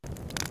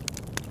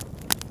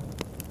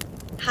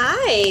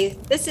Hi,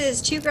 this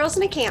is Two Girls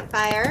in a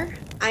Campfire.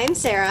 I am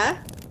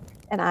Sarah.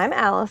 And I'm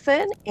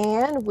Allison,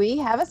 and we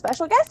have a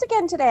special guest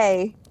again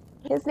today.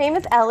 His name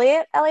is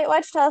Elliot. Elliot, why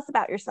don't you tell us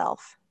about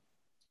yourself?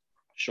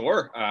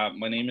 Sure.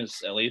 My name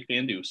is Elliot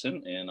Van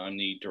Dusen, and I'm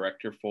the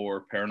Director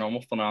for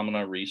Paranormal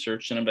Phenomena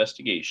Research and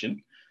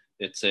Investigation.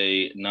 It's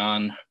a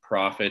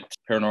non-profit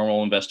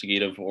paranormal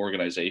investigative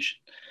organization.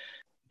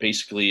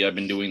 Basically, I've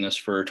been doing this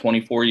for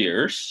 24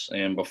 years,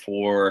 and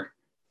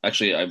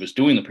I was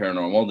doing the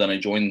paranormal, then I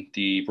joined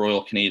the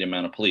Royal Canadian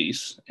Mounted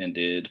Police and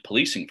did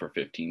policing for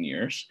 15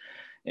 years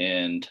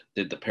and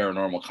did the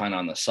paranormal kind of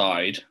on the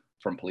side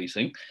from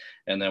policing.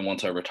 And then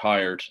once I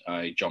retired,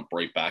 I jumped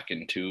right back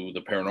into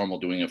the paranormal,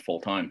 doing it full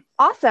time.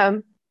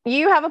 Awesome.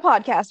 You have a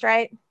podcast,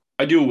 right?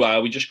 I do.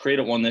 We just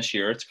created one this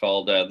year. It's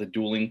called the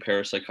Dueling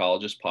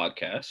Parapsychologist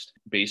Podcast.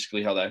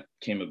 Basically, how that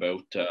came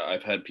about,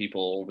 I've had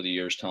people over the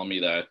years tell me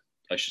that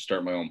I should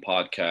start my own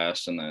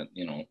podcast and that,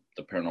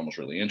 the paranormal is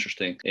really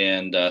interesting.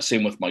 And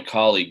same with my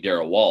colleague,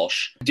 Daryl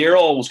Walsh.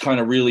 Daryl was kind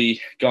of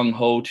really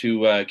gung-ho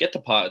to get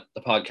the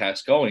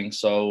podcast going.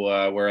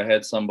 So where I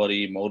had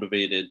somebody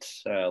motivated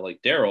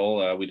like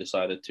Daryl, we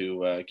decided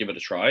to give it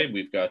a try.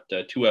 We've got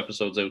 2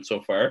 episodes out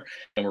so far,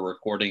 and we're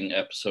recording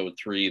episode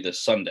 3 this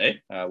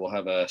Sunday. We'll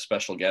have a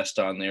special guest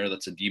on there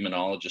that's a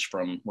demonologist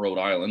from Rhode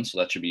Island, so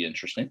that should be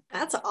interesting.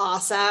 That's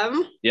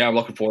awesome. Yeah, I'm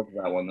looking forward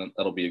to that one.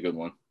 That'll be a good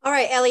one. All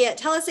right, Elliot,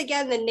 tell us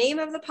again the name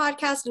of the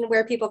podcast and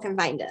where people can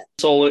find it.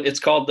 So it's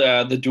called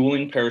the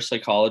Dueling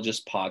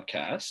Parapsychologist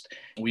Podcast.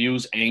 We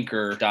use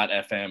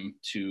Anchor.fm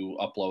to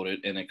upload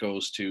it, and it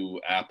goes to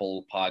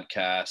Apple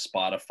Podcasts,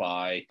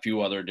 Spotify, a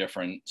few other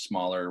different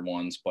smaller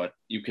ones. But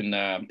you can,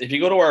 if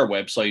you go to our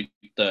website,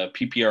 the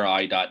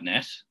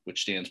ppri.net,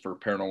 which stands for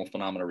Paranormal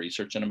Phenomena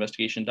Research and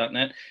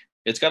Investigation.net,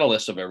 it's got a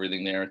list of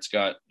everything there. It's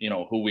got,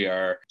 who we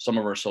are, some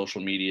of our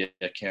social media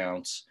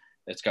accounts.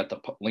 It's got the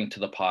link to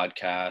the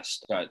podcast,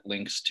 got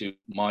links to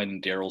mine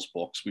and Daryl's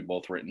books. We've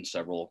both written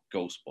several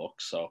ghost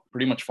books. So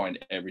pretty much find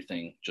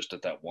everything just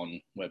at that one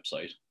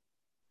website.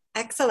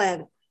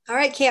 Excellent. All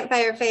right,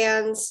 Campfire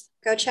fans,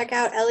 go check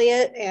out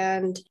Elliot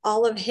and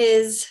all of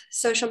his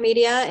social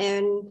media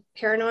and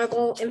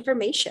paranormal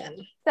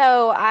information.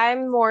 So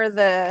I'm more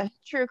the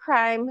true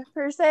crime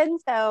person.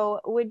 So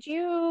would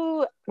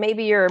you,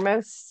 maybe your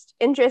most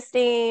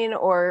interesting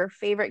or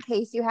favorite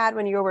case you had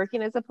when you were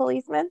working as a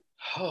policeman?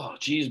 Oh,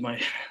 geez, my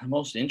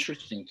most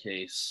interesting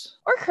case.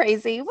 Or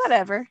crazy,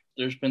 whatever.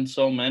 There's been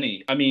so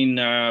many. I mean,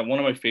 one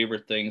of my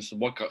favorite things,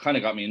 what kind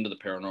of got me into the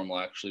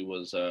paranormal actually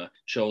was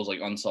shows like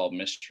Unsolved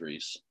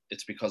Mysteries.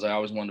 It's because I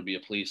always wanted to be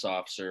a police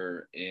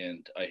officer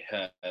and I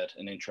had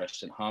an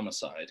interest in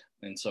homicide.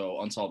 And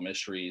so Unsolved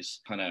Mysteries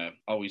kind of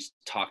always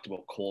talked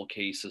about cold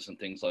cases and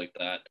things like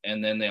that.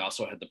 And then they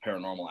also had the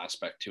paranormal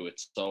aspect to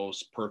it. So it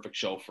was a perfect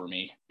show for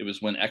me. It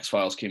was when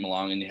X-Files came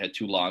along and you had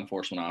 2 law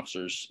enforcement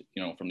officers,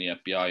 from the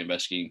FBI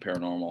investigating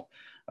paranormal.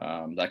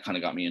 That kind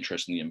of got me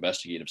interested in the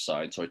investigative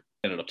side. So I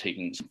ended up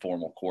taking some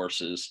formal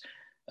courses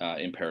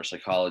in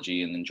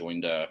parapsychology and then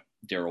joined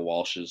Daryl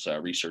Walsh's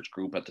research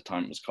group. At the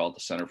time, it was called the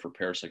Center for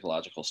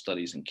Parapsychological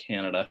Studies in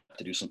Canada,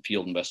 to do some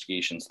field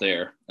investigations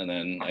there. And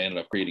then I ended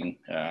up creating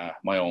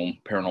my own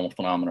paranormal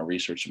phenomena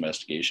research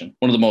investigation.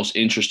 One of the most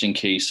interesting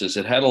cases,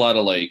 it had a lot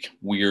of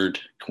weird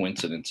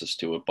coincidences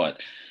to it,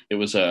 but it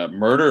was a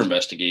murder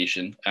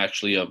investigation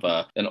actually of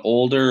an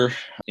older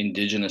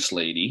Indigenous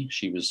lady.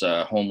 She was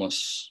a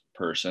homeless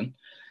person,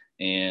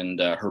 and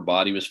her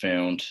body was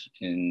found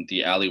in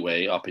the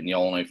alleyway up in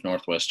Yellowknife,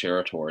 Northwest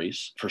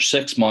Territories. For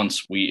 6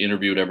 months, we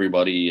interviewed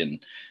everybody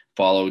and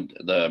followed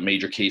the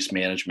major case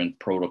management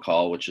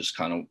protocol, which is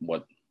kind of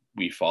what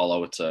we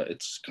follow.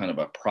 It's kind of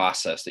a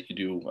process that you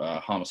do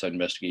homicide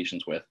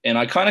investigations with. And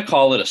I kind of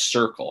call it a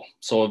circle.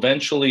 So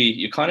eventually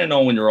you kind of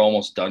know when you're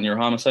almost done your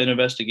homicide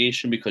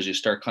investigation because you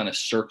start kind of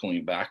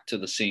circling back to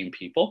the same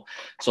people.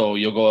 So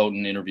you'll go out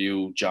and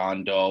interview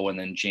John Doe and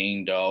then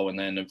Jane Doe. And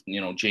then,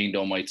 Jane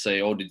Doe might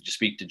say, oh, did you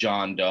speak to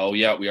John Doe?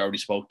 Yeah, we already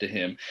spoke to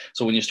him.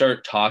 So when you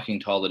start talking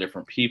to all the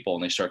different people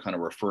and they start kind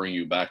of referring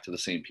you back to the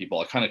same people,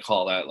 I kind of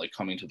call that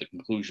coming to the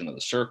conclusion of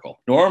the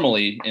circle.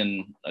 Normally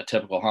in a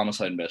typical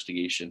homicide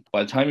investigation,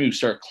 by the time you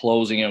start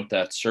closing out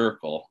that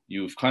circle,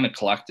 you've kind of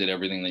collected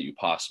everything that you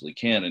possibly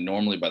can. And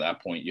normally by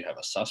that point, you have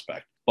a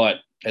suspect. But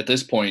at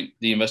this point,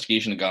 the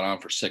investigation had gone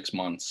on for 6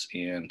 months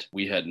and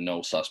we had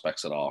no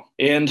suspects at all.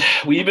 And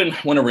we even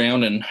went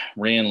around and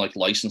ran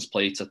license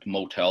plates at the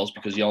motels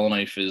because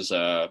Yellowknife is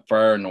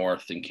far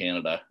north in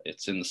Canada.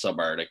 It's in the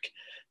subarctic.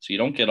 So you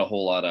don't get a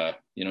whole lot of,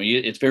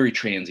 it's very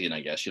transient,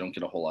 I guess. You don't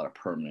get a whole lot of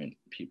permanent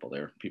people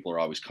there. People are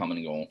always coming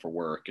and going for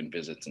work and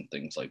visits and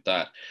things like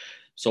that.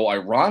 So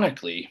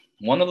ironically,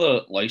 one of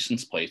the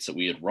license plates that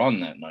we had run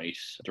that night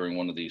during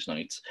one of these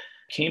nights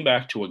came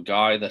back to a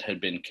guy that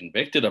had been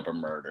convicted of a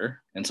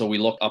murder. And so we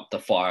looked up the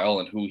file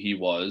and who he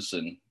was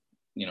and,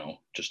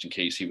 just in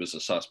case he was a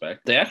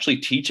suspect. They actually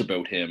teach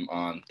about him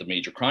on the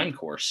major crime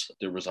course.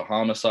 There was a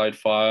homicide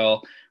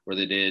file where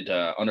they did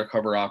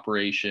undercover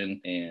operation,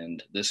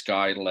 and this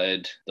guy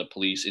led the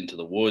police into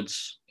the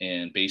woods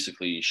and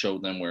basically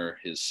showed them where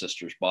his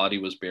sister's body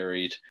was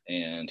buried.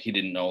 And he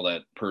didn't know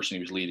that person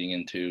he was leading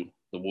into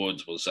the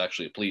woods was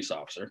actually a police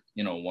officer.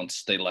 You know,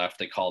 once they left,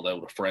 they called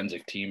out a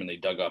forensic team and they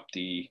dug up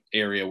the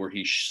area where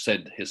he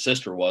said his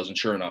sister was. And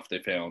sure enough, they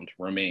found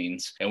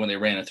remains. And when they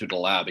ran it through the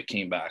lab, it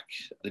came back,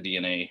 the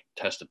DNA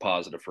tested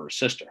positive for his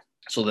sister.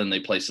 So then they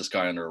placed this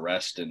guy under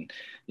arrest, and,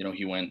 you know,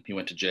 he went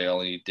to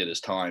jail and he did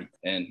his time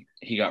and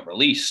he got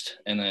released.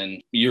 And then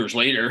years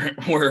later,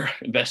 we're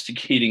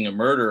investigating a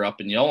murder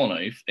up in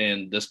Yellowknife,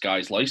 and this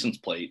guy's license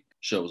plate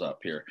shows up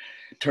here.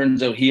 It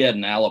turns out he had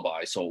an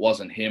alibi, so it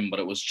wasn't him,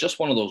 but it was just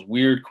one of those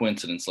weird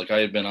coincidences. Like, I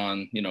had been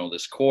on, you know,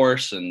 this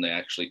course and they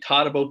actually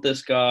taught about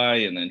this guy,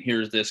 and then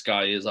here's this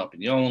guy is up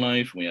in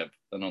Yellowknife and we have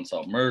an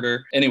unsolved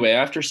murder. Anyway,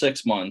 after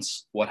 6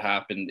 months, what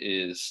happened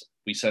is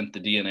we sent the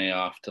DNA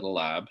off to the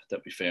lab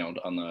that we found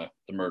on the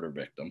murder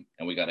victim,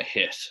 and we got a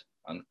hit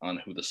on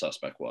who the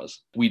suspect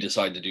was. We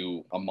decided to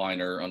do a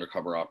minor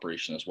undercover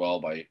operation as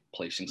well by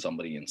placing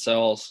somebody in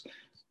cells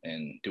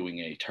and doing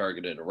a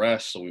targeted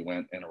arrest. So we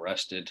went and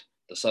arrested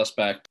the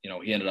suspect. You know,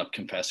 he ended up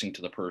confessing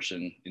to the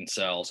person in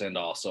cells and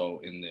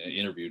also in the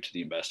interview to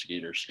the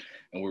investigators,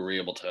 and we were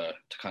able to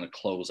kind of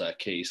close that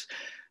case.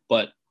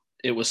 But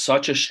it was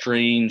such a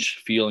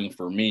strange feeling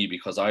for me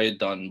because I had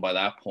done, by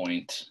that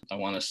point, I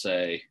want to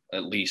say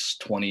at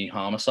least 20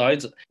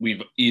 homicides.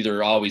 We've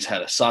either always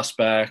had a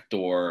suspect,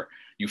 or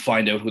you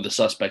find out who the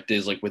suspect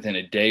is like within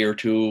a day or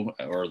two,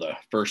 or the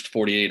first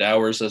 48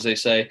 hours, as they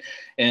say.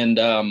 And,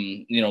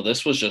 you know,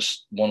 this was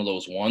just one of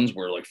those ones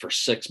where, like, for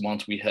 6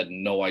 months, we had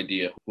no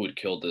idea who had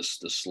killed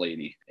this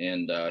lady.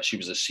 And she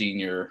was a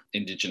senior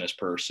Indigenous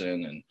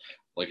person, and,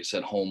 like I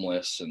said,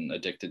 homeless and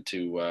addicted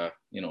to,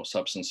 you know,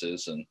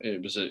 substances. And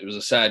it was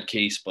a sad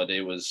case, but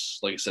it was,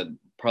 like I said,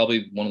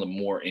 probably one of the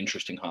more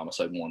interesting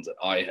homicide ones that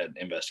I had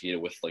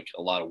investigated, with like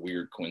a lot of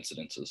weird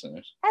coincidences in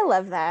it. I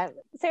love that.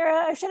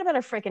 Sarah, I should have been a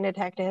freaking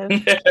detective.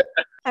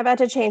 I'm about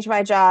to change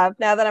my job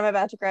now that I'm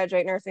about to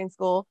graduate nursing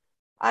school.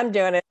 I'm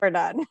doing it. We're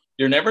done.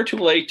 You're never too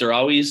late. They're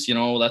always, you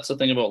know, that's the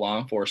thing about law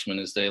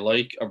enforcement, is they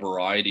like a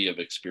variety of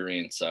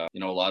experience. You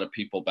know, a lot of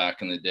people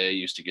back in the day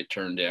used to get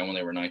turned down when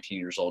they were 19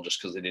 years old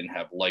just because they didn't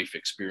have life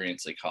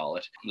experience, they call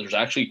it. There's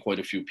actually quite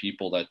a few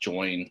people that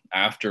join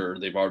after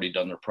they've already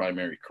done their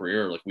primary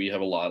career. Like, we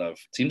have a lot of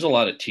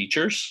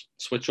teachers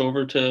switch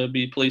over to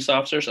be police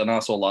officers, and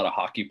also a lot of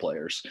hockey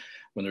players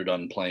when they're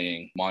done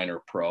playing minor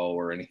pro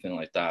or anything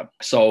like that.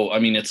 So, I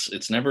mean,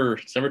 it's never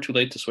too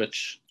late to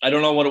switch. I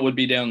don't know what it would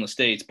be down in the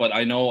States, but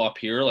I know up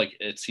here, like,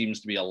 it seems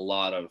to be a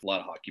lot of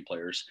hockey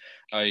players.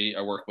 I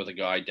work with a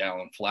guy,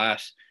 Dallin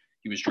Flatt.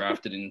 He was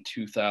drafted in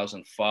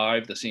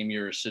 2005, the same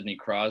year as Sidney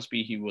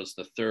Crosby. He was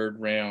the 3rd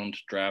round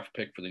draft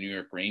pick for the New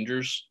York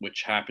Rangers,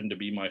 which happened to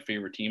be my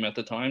favorite team at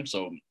the time.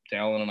 So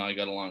Dallin and I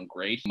got along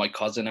great. My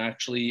cousin,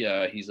 actually,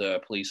 he's a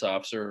police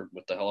officer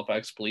with the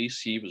Halifax Police.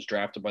 He was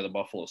drafted by the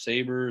Buffalo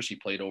Sabres. He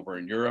played over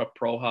in Europe,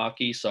 pro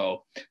hockey.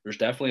 So there's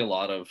definitely a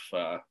lot of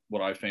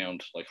what I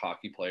found, like,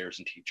 hockey players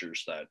and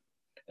teachers that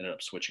ended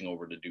up switching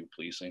over to do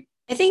policing.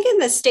 I think in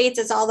the States,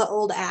 it's all the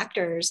old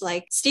actors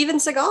like Steven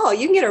Seagal.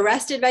 You can get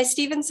arrested by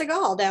Steven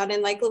Seagal down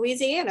in, like,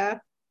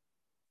 Louisiana.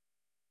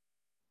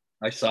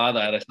 I saw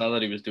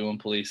that he was doing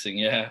policing.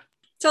 Yeah.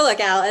 So look,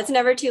 Al, it's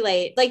never too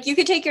late. Like, you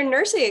could take your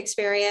nursing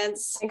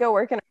experience And go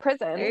work in a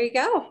prison. There you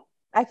go.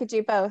 I could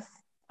do both.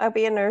 I'll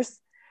be a nurse.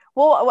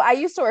 Well, I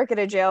used to work at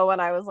a jail when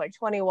I was like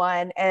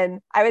 21, and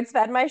I would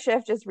spend my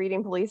shift just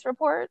reading police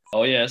reports.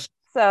 Oh, yes.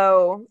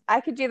 So I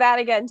could do that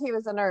again too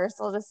as a nurse.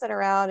 I'll just sit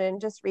around and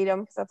just read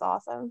them because that's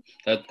awesome.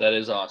 That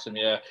is awesome.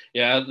 Yeah.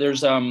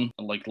 There's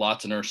like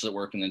lots of nurses that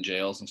work in the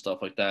jails and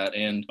stuff like that.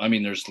 And I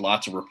mean, there's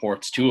lots of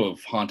reports too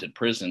of haunted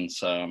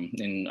prisons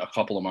in a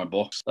couple of my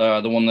books.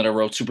 The one that I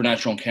wrote,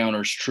 Supernatural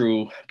Encounters,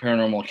 True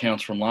Paranormal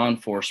Accounts from Law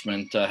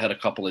Enforcement, had a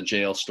couple of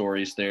jail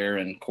stories there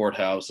and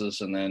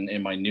courthouses. And then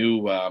in my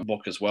new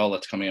book as well,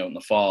 that's coming out in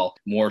the fall,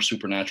 more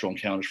Supernatural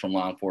Encounters from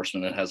Law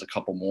Enforcement. It has a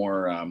couple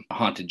more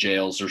haunted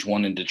jails. There's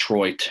one in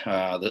Detroit.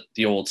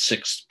 The old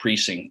 6th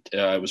precinct.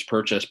 It was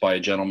purchased by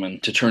a gentleman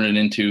to turn it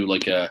into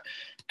like a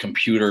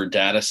computer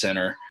data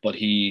center, but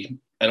I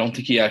don't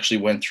think he actually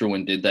went through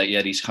and did that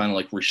yet. He's kind of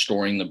like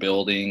restoring the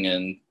building,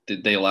 and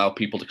they allow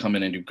people to come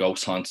in and do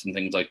ghost hunts and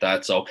things like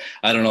that. So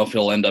I don't know if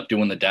he'll end up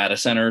doing the data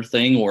center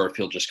thing or if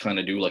he'll just kind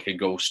of do like a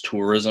ghost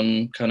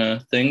tourism kind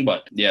of thing.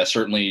 But yeah,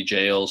 certainly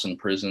jails and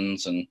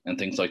prisons and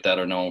things like that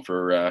are known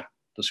for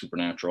the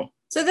supernatural.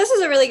 So this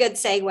is a really good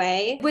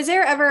segue. Was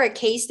there ever a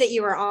case that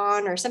you were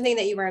on or something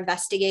that you were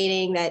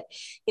investigating that,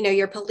 you know,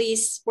 your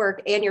police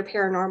work and your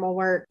paranormal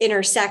work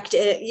intersected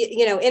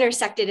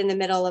in the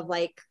middle of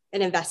like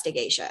an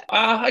investigation?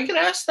 I get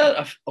asked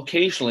that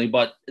occasionally,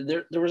 but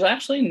there was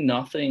actually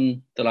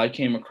nothing that I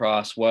came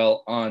across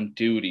while on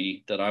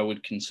duty that I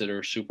would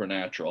consider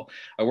supernatural.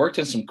 I worked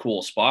in some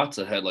cool spots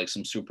that had like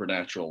some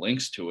supernatural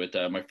links to it.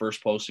 My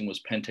first posting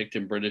was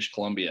Penticton, British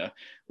Columbia,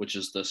 which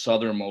is the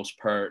southernmost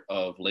part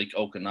of Lake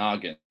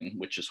Okanagan,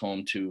 which is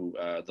home to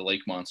the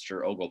lake monster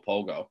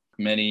Ogopogo.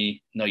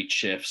 Many night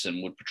shifts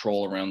and would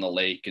patrol around the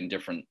lake in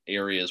different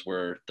areas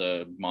where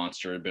the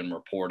monster had been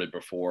reported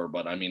before.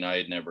 But I mean, I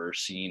had never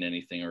seen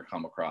anything or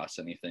come across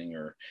anything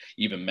or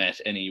even met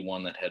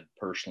anyone that had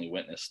personally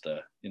witnessed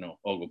the,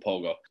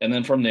 Ogopogo. And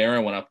then from there, I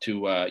went up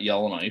to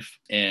Yellowknife.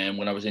 And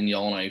when I was in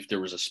Yellowknife, there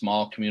was a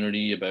small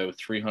community about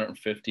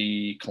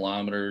 350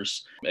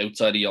 kilometers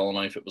outside of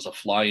Yellowknife. It was a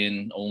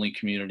fly-in only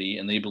community,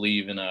 and they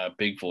believe in a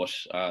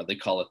Bigfoot. They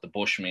call it the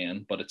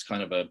Bushman, but it's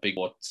kind of a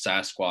Bigfoot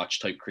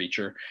Sasquatch type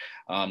creature.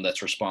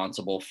 That's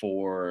responsible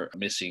for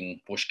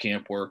missing bush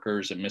camp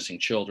workers and missing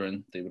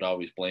children. They would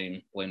always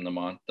blame them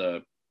on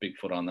the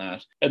Bigfoot on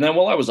that. And then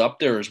while I was up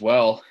there as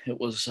well, it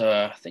was,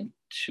 I think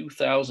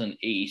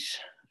 2008,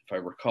 if I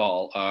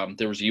recall,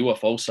 there was a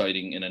UFO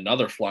sighting in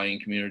another flying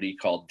community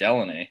called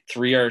Delaney.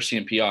 3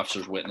 RCMP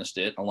officers witnessed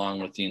it along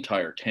with the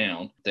entire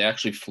town. They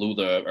actually flew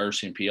the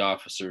RCMP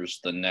officers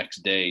the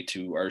next day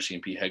to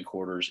RCMP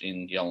headquarters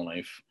in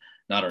Yellowknife.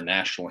 Not our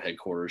national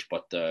headquarters,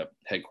 but the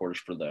headquarters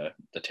for the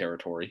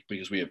territory,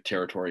 because we have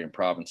territory and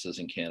provinces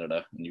in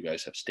Canada and you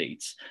guys have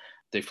states.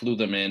 They flew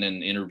them in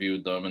and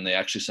interviewed them, and they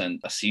actually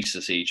sent a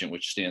CSIS agent,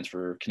 which stands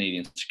for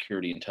Canadian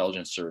Security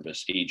Intelligence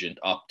Service agent,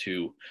 up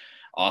to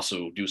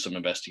also do some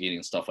investigating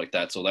and stuff like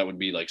that. So that would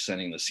be like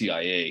sending the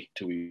CIA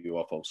to a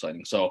UFO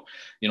sighting. So,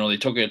 they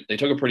took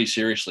it pretty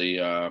seriously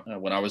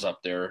when I was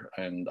up there,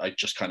 and I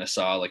just kind of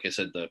saw, like I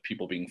said, the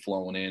people being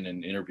flown in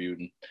and interviewed,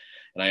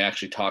 and I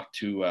actually talked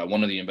to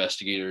one of the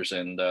investigators,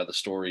 and the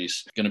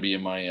story's going to be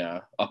in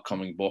my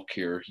upcoming book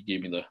here. He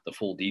gave me the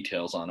full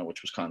details on it,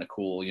 which was kind of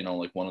cool.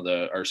 Like one of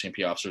the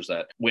RCMP officers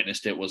that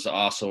witnessed it was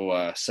also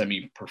a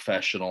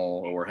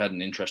semi-professional or had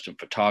an interest in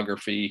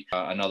photography.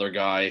 Another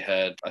guy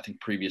had, I think,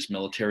 previous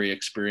military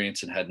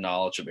experience and had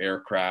knowledge of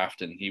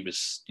aircraft. And he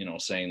was,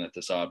 saying that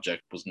this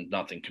object was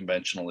nothing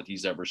conventional that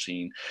he's ever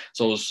seen.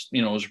 So it was,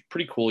 it was a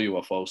pretty cool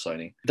UFO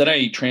sighting. Then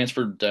I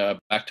transferred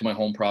back to my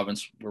home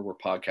province where we're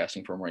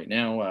podcasting from right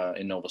now.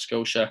 In Nova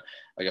Scotia.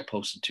 I got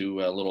posted to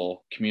a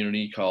little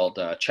community called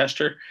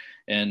Chester,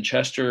 and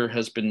Chester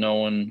has been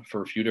known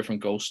for a few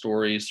different ghost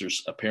stories.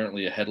 There's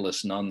apparently a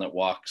headless nun that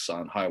walks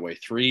on Highway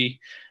 3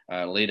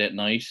 late at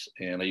night,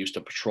 and I used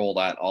to patrol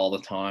that all the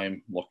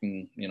time,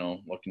 looking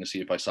to see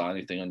if I saw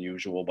anything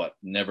unusual, but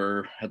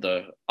never had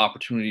the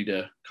opportunity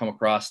to come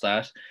across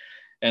that.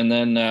 And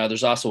then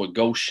there's also a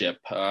ghost ship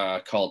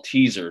called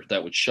Teaser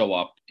that would show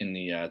up in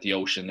the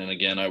ocean, and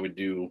again, I would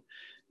do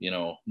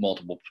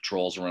multiple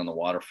patrols around the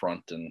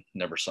waterfront and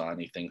never saw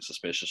anything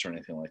suspicious or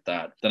anything like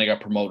that. Then I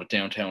got promoted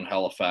downtown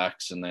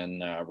Halifax and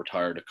then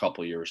retired a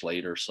couple years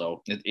later.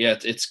 So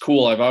it's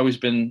cool. I've always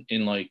been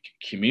in like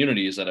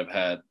communities that have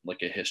had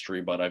like a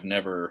history, but I've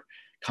never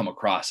come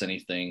across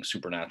anything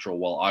supernatural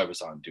while I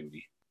was on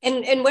duty.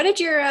 And what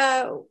did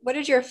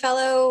your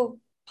fellow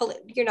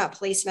you're not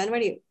policemen. Are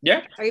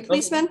you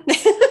policemen?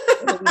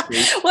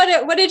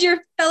 What did your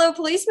fellow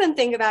policemen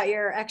think about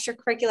your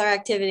extracurricular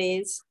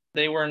activities?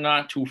 They were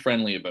not too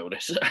friendly about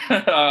it.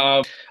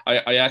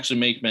 I actually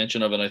make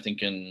mention of it, I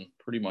think, in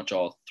pretty much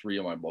all 3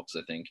 of my books,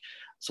 I think.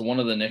 So one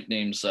of the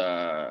nicknames,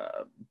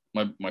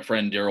 my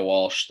friend Daryl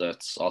Walsh,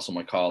 that's also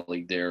my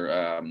colleague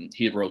there,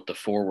 he had wrote the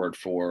foreword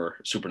for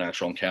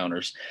Supernatural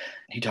Encounters.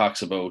 He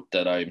talks about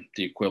that I'm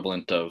the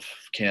equivalent of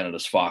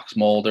Canada's Fox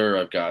Mulder.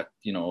 I've got,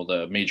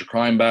 the major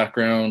crime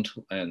background,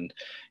 and,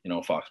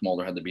 Fox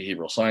Mulder had the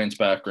behavioral science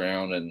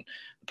background and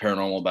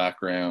paranormal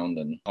background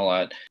and all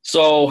that.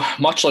 So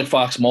much like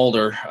Fox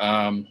Mulder,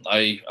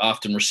 I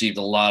often received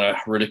a lot of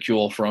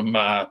ridicule from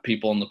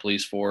people in the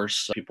police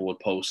force. People would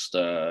post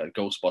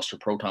Ghostbuster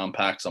proton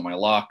packs on my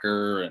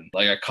locker, and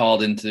I got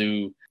called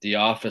into the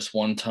office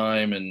one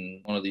time,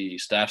 and one of the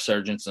staff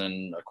sergeants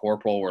and a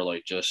corporal were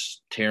like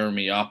just tearing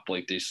me up.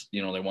 Like they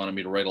wanted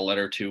me to write a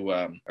letter to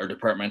our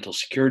departmental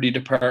security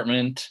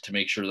department to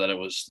make sure that it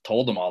was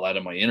told them all that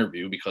in my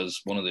interview,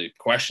 because one of the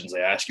questions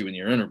they ask you in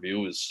your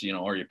interview is,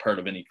 are you part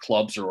of any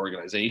clubs or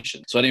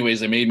organizations? So anyways,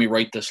 they made me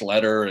write this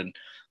letter, and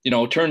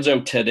it turns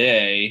out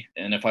today,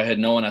 and if I had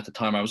known at the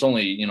time, I was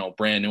only,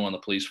 brand new on the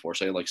police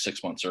force. I had like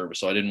 6 months service,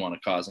 so I didn't want to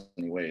cause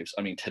any waves.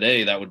 I mean,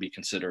 today that would be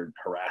considered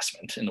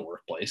harassment in the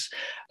workplace.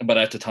 But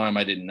at the time,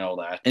 I didn't know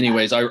that.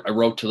 Anyways, I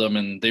wrote to them,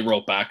 and they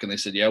wrote back and they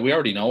said, yeah, we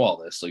already know all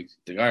this. Like,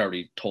 the guy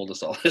already told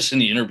us all this in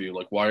the interview.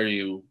 Like, why are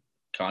you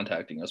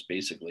contacting us,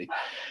 basically?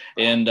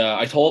 And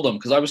I told them,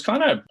 because I was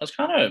kind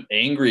of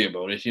angry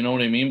about it, you know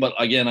what I mean? But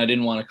again, I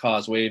didn't want to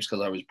cause waves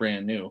because I was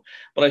brand new.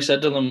 But I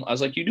said to them, I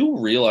was like, you do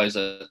realize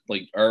that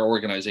like our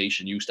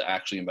organization used to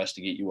actually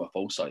investigate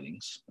UFO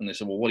sightings? And they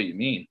said, well, what do you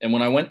mean? And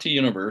when I went to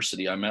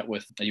university, I met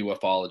with a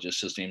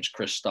ufologist. His name's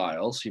Chris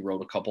Stiles. He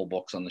wrote a couple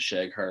books on the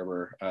Shag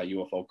Harbor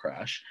UFO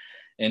crash.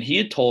 And he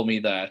had told me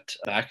that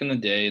back in the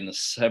day, in the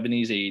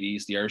 70s,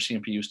 80s, the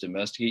RCMP used to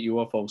investigate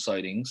UFO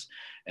sightings,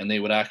 and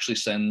they would actually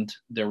send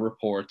their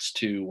reports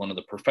to one of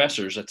the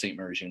professors at St.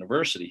 Mary's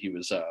University. He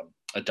was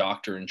a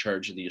doctor in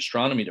charge of the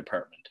astronomy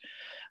department.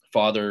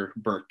 Father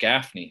Burt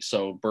Gaffney.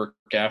 So Burt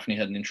Gaffney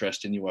had an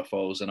interest in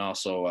UFOs and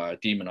also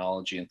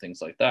demonology and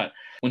things like that.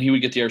 When he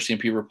would get the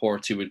RCMP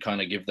reports, he would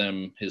kind of give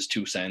them his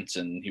 2 cents,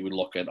 and he would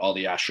look at all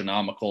the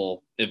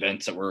astronomical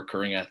events that were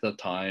occurring at the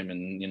time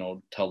and,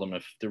 tell them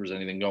if there was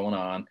anything going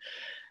on.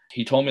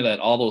 He told me that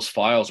all those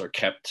files are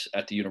kept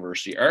at the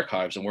university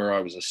archives, and where I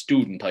was a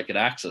student, I could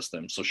access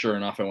them. So sure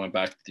enough, I went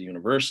back to the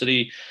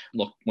university,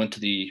 went to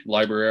the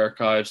library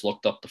archives,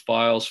 looked up the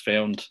files,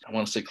 found, I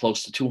want to say,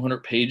 close to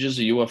 200 pages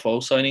of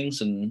UFO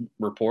sightings and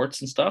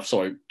reports and stuff.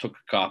 So I took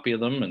a copy of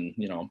them, and,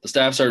 the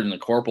staff sergeant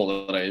and the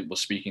corporal that I was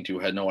speaking to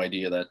had no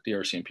idea that the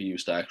RCMP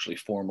used to actually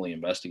formally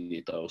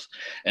investigate those.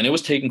 And it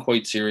was taken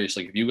quite serious.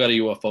 Like, if you got a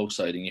UFO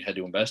sighting, you had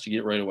to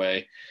investigate right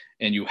away.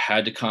 And you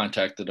had to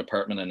contact the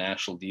Department of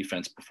National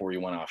Defense before you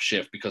went off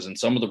shift, because in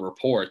some of the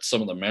reports, some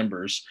of the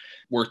members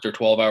worked their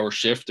 12-hour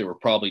shift. They were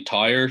probably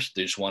tired.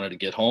 They just wanted to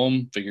get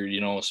home. Figured,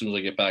 as soon as I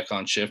get back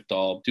on shift,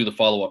 I'll do the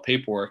follow-up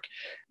paperwork.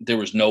 There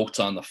was notes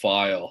on the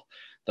file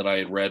that I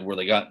had read where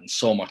they got in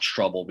so much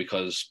trouble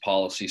because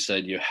policy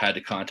said you had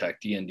to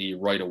contact DND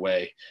right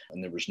away,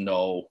 and there was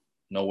no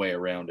way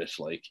around it.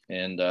 So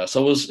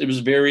it was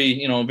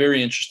very,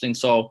 very interesting.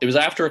 So it was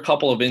after a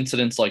couple of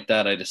incidents like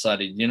that, I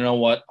decided, you know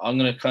what, I'm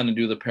going to kind of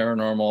do the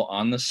paranormal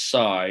on the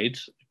side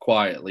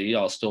quietly.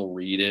 I'll still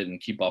read it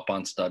and keep up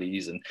on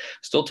studies and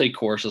still take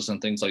courses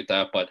and things like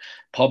that. But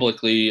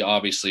publicly,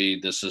 obviously,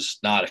 this is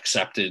not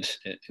accepted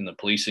in the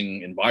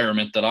policing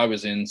environment that I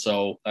was in.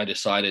 So I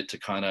decided to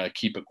kind of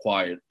keep it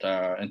quiet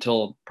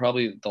until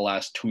probably the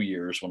last 2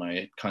 years, when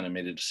I kind of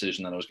made a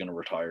decision that I was going to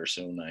retire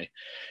soon.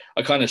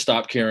 I kind of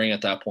stopped caring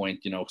at that point,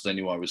 because I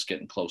knew I was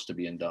getting close to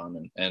being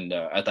done. And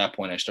at that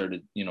point, I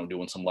started,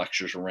 doing some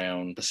lectures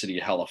around the city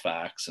of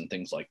Halifax and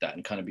things like that,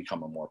 and kind of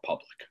becoming more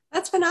public.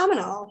 That's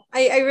phenomenal.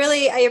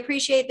 I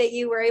appreciate that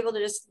you were able to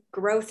just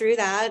grow through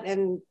that.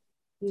 And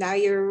now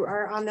you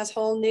are on this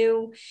whole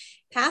new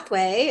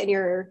pathway, and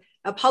you're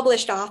a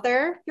published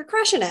author. You're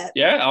crushing it.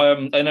 Yeah.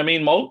 And I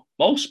mean,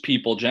 most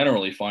people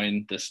generally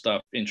find this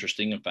stuff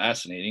interesting and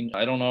fascinating.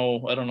 I don't know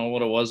what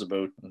it was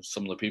about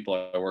some of the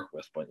people I work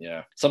with, but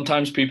yeah,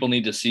 sometimes people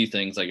need to see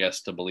things, I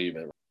guess, to believe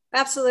it.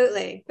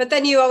 Absolutely. But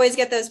then you always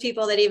get those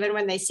people that even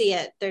when they see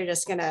it, they're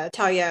just going to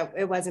tell you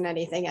it wasn't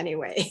anything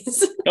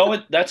anyways. No,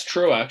 that's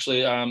true.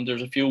 Actually,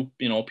 there's a few,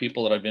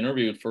 people that I've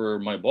interviewed for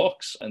my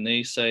books, and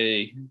they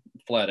say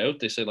flat out,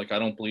 they say, like, I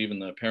don't believe in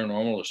the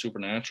paranormal or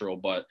supernatural,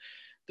 but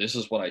this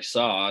is what I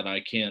saw, and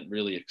I can't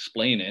really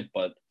explain it,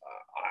 but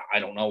I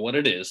don't know what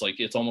it is. Like,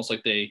 it's almost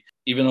like they,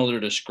 even though they're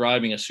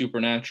describing a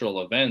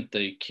supernatural event,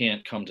 they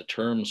can't come to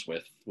terms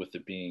with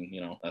it being,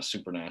 a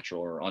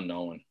supernatural or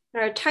unknown.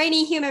 Our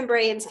tiny human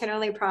brains can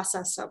only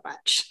process so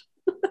much.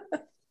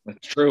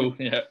 That's true.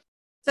 Yeah.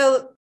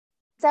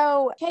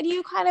 So can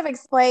you kind of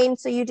explain,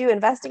 so you do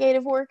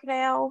investigative work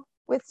now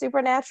with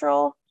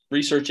supernatural?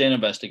 Research and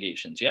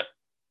investigations. Yep.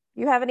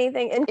 You have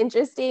anything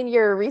interesting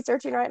you're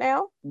researching right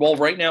now? Well,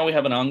 right now we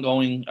have an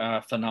ongoing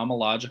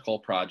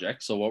phenomenological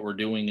project. So what we're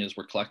doing is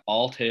we're collecting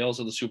all tales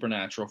of the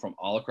supernatural from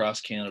all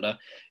across Canada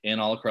and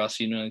all across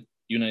the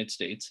United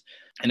States.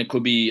 And it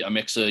could be a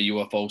mix of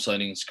UFO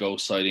sightings,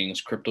 ghost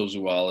sightings,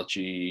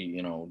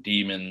 cryptozoology,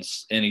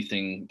 demons,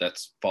 anything that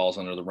falls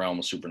under the realm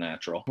of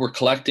supernatural. We're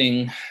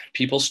collecting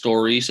people's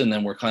stories, and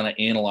then we're kind of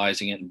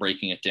analyzing it and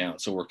breaking it down.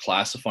 So we're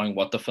classifying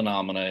what the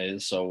phenomena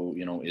is. So,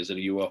 is it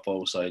a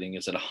UFO sighting?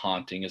 Is it a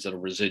haunting? Is it a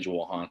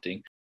residual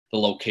haunting? The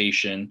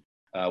location,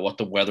 what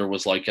the weather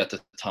was like at the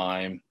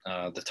time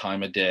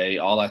of day,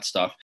 all that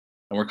stuff.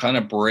 And we're kind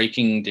of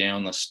breaking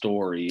down the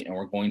story, and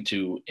we're going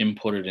to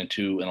input it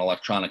into an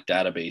electronic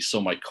database. So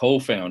my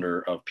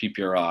co-founder of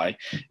PPRI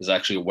is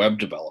actually a web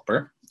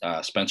developer,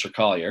 Spencer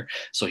Collier.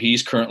 So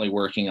he's currently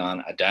working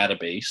on a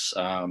database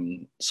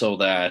so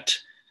that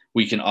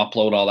we can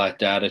upload all that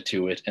data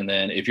to it. And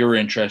then if you're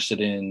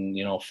interested in,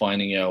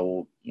 finding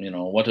out,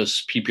 what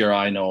does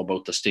PPRI know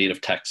about the state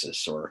of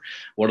Texas, or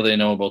what do they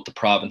know about the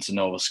province of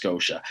Nova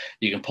Scotia?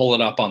 You can pull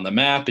it up on the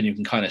map, and you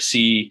can kind of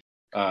see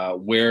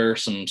where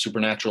some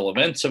supernatural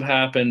events have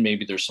happened.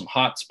 Maybe there's some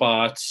hot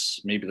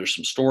spots. Maybe there's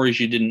some stories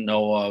you didn't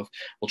know of.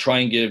 We'll try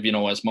and give,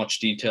 as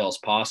much detail as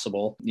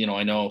possible.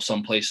 I know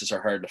some places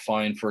are hard to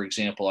find. For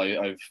example,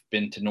 I've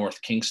been to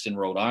North Kingston,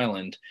 Rhode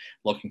Island,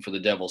 looking for the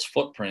devil's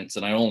footprints,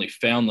 and I only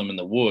found them in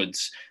the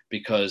woods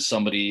because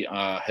somebody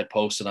had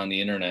posted on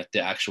the internet the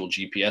actual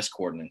GPS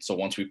coordinates. So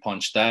once we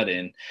punched that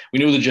in, we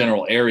knew the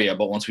general area,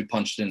 but once we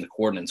punched in the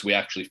coordinates, we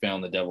actually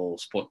found the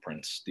devil's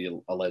footprints, the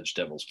alleged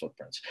devil's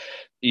footprints.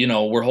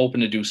 We're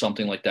hoping to do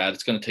something like that.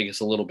 It's going to take us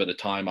a little bit of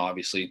time,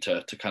 obviously,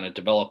 to kind of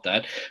develop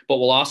that, but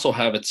we'll also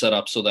have it set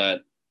up so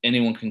that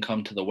anyone can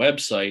come to the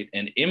website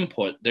and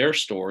input their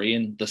story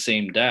and the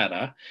same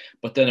data,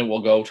 but then it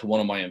will go to one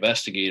of my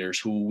investigators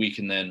who we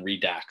can then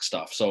redact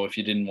stuff. So if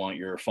you didn't want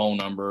your phone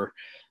number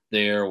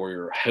there or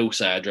your house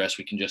address,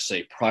 we can just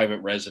say private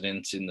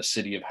residence in the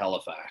city of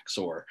Halifax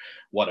or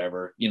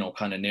whatever,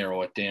 kind of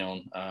narrow it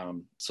down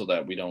so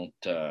that we don't,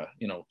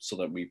 so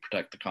that we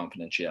protect the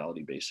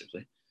confidentiality,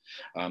 basically.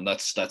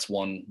 That's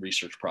one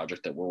research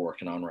project that we're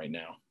working on right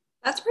now.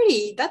 That's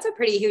a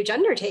pretty huge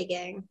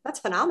undertaking. That's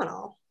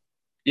phenomenal.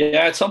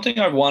 Yeah, it's something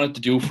I've wanted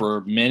to do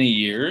for many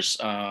years,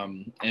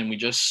 and we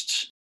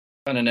just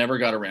kind of never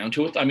got around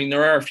to it. I mean,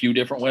 there are a few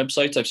different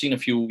websites. I've seen a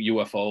few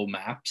UFO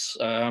maps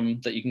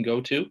that you can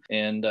go to,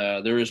 and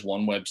there is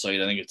one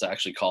website. I think it's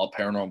actually called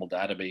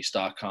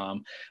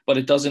paranormaldatabase.com, but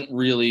it doesn't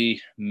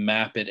really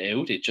map it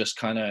out. It just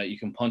kind of, you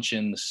can punch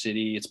in the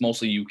city. It's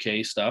mostly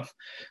UK stuff,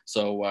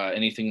 so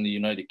anything in the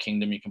United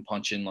Kingdom, you can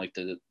punch in like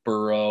the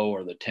borough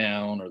or the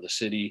town or the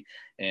city,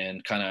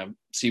 and kind of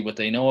see what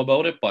they know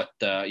about it. But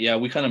yeah,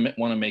 we kind of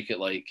want to make it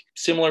like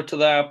similar to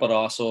that, but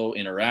also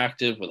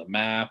interactive with a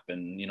map,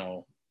 and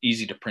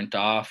easy to print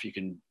off. You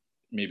can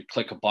maybe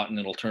click a button,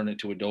 it'll turn it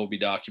into Adobe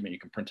document. You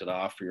can print it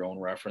off for your own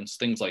reference,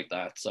 things like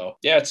that. So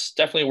yeah, it's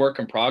definitely a work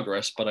in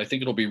progress, but I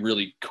think it'll be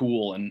really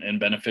cool and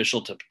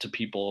beneficial to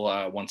people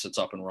once it's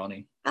up and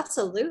running.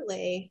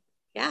 Absolutely.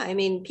 Yeah. I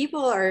mean,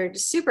 people are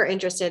super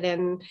interested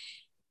in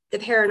the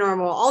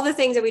paranormal, all the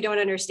things that we don't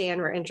understand,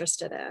 we're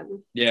interested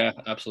in. Yeah,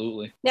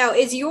 absolutely. Now,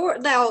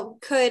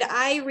 could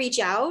I reach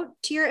out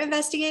to your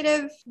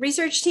investigative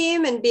research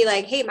team and be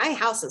like, hey, my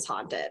house is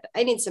haunted,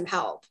 I need some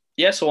help?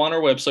 Yeah, so on our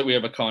website we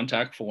have a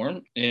contact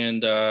form,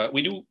 and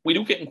we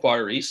do get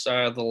inquiries.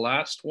 The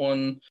last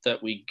one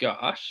that we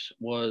got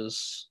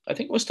was, I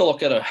think, was to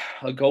look at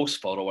a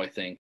ghost photo, I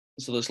think.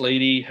 So this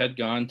lady had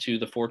gone to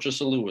the Fortress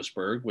of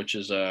Louisbourg, which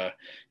is a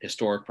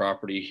historic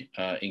property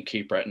in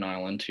Cape Breton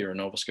Island here in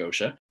Nova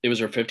Scotia. It was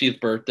her 50th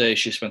birthday.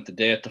 She spent the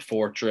day at the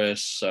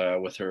fortress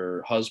with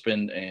her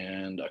husband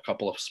and a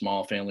couple of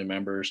small family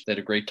members. They had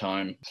a great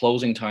time.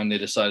 Closing time, they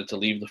decided to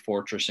leave the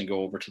fortress and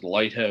go over to the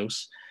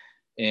lighthouse.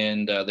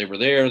 And they were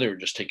there. They were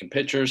just taking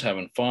pictures,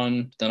 having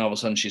fun. Then all of a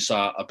sudden, she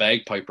saw a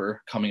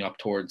bagpiper coming up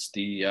towards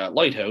the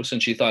lighthouse,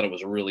 and she thought it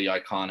was a really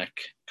iconic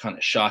kind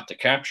of shot to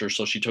capture.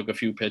 So she took a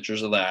few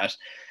pictures of that.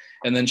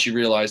 And then she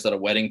realized that a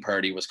wedding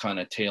party was kind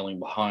of tailing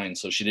behind.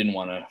 So she didn't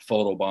want to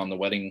photobomb the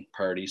wedding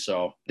party.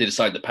 So they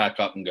decided to pack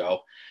up and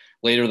go.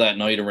 Later that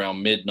night,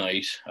 around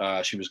midnight,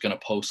 she was going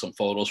to post some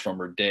photos from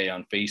her day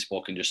on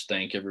Facebook and just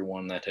thank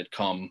everyone that had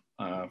come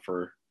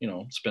for,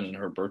 spending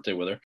her birthday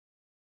with her.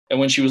 And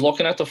when she was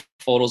looking at the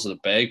photos of the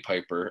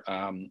bagpiper,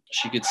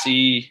 she could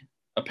see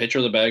a picture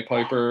of the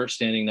bagpiper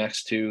standing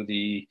next to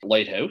the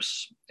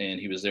lighthouse, and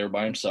he was there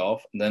by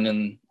himself. And then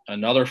in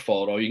another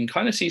photo, you can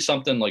kind of see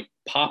something like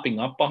popping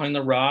up behind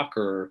the rock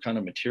or kind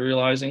of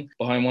materializing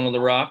behind one of the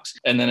rocks.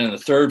 And then in the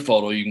third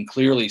photo, you can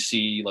clearly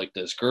see like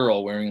this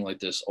girl wearing like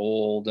this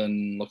old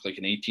and looked like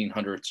an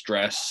 1800s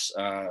dress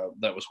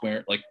that was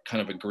wearing like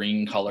kind of a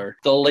green color.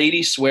 The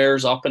lady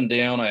swears up and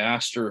down. I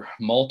asked her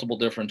multiple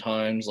different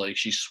times, like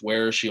she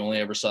swears she only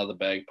ever saw the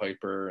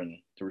bagpiper and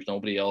there was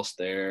nobody else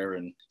there.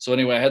 And so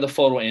anyway, I had the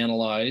photo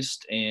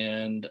analyzed,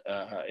 and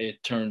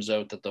it turns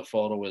out that the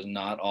photo was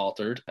not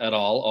altered at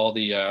all. All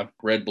the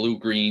red, blue,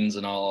 greens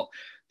and all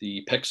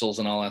the pixels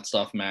and all that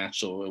stuff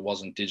matched, so it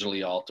wasn't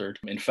digitally altered.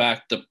 In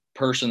fact, the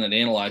person that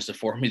analyzed it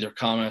for me, their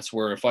comments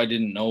were, if I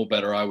didn't know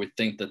better, I would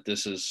think that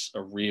this is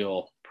a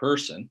real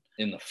person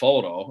in the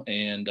photo.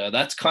 And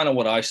that's kind of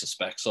what I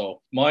suspect.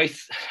 So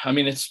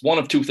it's one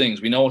of two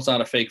things. We know it's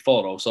not a fake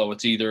photo, so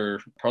it's either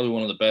probably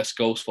one of the best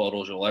ghost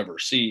photos you'll ever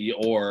see,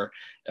 or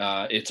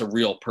it's a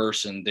real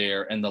person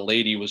there. And the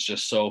lady was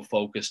just so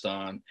focused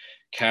on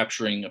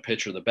capturing a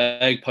picture of the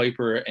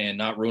bagpiper and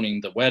not ruining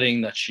the wedding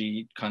that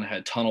she kind of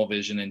had tunnel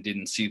vision and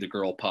didn't see the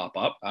girl pop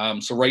up.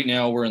 So right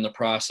now we're in the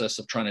process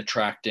of trying to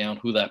track down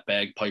who that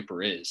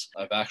bagpiper is.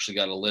 I've actually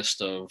got a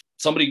list of,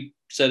 somebody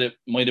said it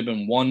might have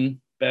been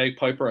one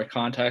bagpiper. I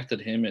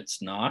contacted him.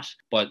 It's not,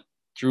 but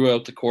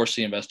throughout the course of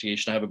the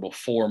investigation, I have about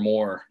 4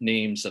 more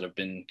names that have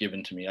been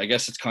given to me. I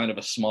guess it's kind of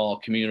a small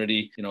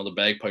community. The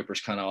bagpipers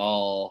kind of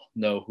all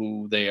know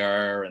who they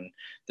are, and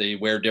they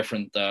wear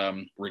different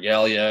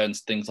regalia and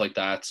things like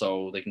that.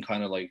 So they can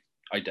kind of like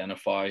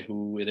identify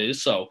who it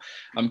is. So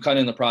I'm kind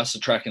of in the process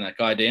of tracking that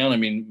guy down. I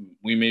mean,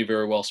 we may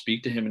very well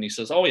speak to him and he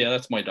says, oh yeah,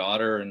 that's my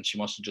daughter, and she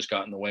must have just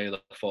gotten in the way of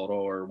the photo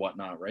or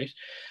whatnot, right?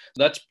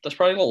 That's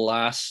probably the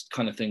last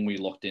kind of thing we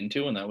looked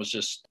into, and that was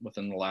just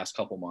within the last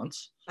couple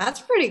months.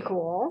 That's pretty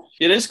cool.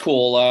 It is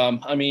cool.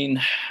 I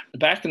mean,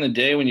 back in the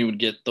day when you would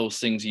get those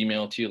things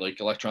emailed to you, like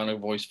electronic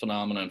voice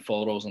phenomena and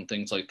photos and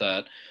things like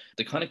that,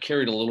 they kind of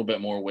carried a little bit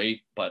more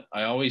weight. But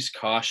I always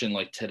caution,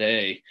 like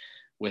today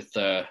with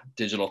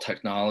digital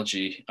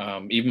technology,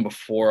 even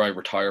before I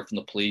retired from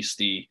the police,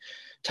 the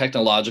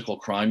technological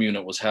crime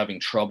unit was having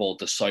trouble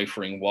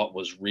deciphering what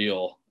was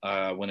real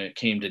when it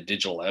came to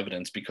digital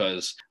evidence,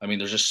 because I mean,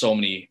 there's just so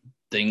many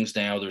things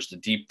now. There's the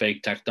deep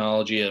fake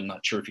technology. I'm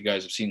not sure if you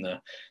guys have seen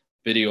the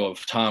video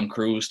of Tom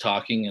Cruise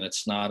talking, and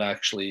it's not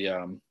actually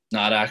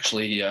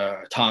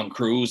Tom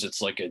Cruise.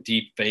 It's like a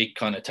deep fake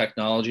kind of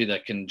technology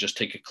that can just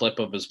take a clip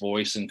of his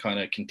voice and kind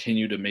of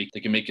continue to they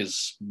can make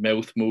his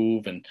mouth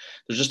move. And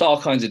there's just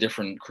all kinds of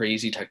different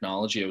crazy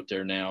technology out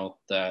there now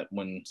that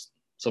when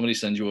somebody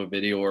sends you a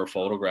video or a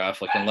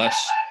photograph, like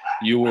unless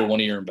you or one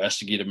of your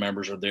investigative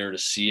members are there to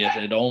see it,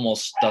 it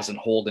almost doesn't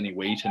hold any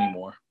weight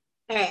anymore.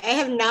 All right, I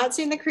have not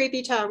seen the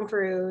creepy Tom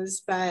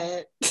Cruise,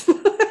 but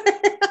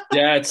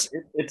Yeah,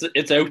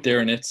 it's out there,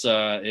 and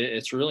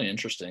it's really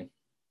interesting.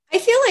 I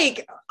feel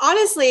like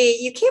honestly,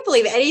 you can't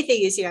believe anything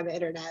you see on the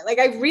internet. Like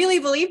I really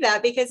believe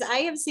that because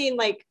I have seen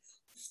like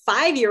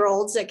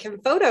 5-year-olds that can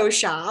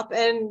Photoshop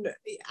and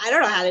I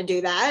don't know how to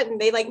do that. And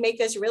they like make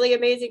this really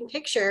amazing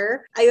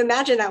picture. I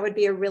imagine that would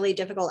be a really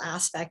difficult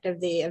aspect of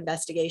the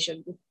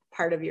investigation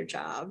part of your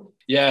job.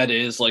 Yeah, it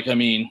is. Like, I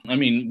mean,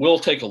 we'll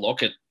take a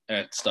look at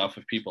stuff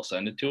if people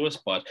send it to us,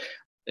 but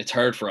it's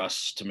hard for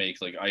us to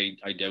make like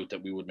I doubt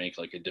that we would make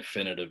like a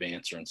definitive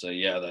answer and say,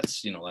 yeah,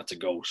 that's that's a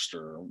ghost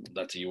or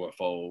that's a UFO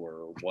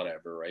or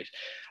whatever, right?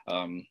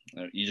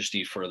 You just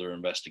need further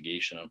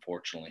investigation,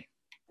 unfortunately.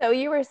 So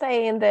you were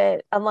saying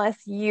that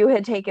unless you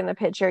had taken the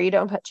picture, you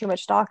don't put too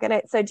much stock in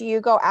it. So do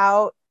you go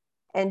out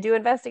and do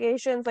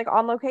investigations like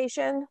on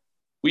location?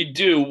 We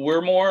do.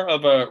 We're more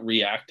of a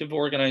reactive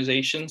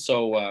organization,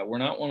 so we're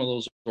not one of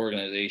those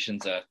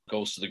organizations that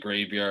goes to the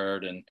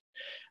graveyard and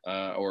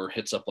or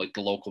hits up like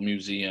the local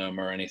museum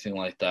or anything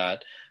like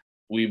that.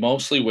 We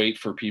mostly wait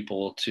for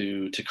people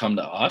to come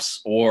to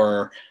us,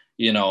 or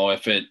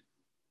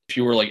if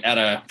you were like at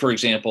a, for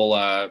example,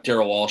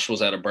 Daryl Walsh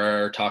was at a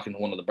bar talking to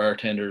one of the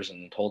bartenders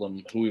and told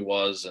him who he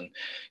was, and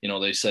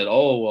they said,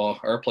 "Oh, well,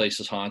 our place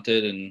is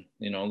haunted, and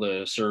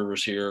the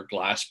servers here,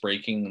 glass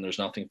breaking, and there's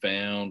nothing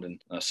found, and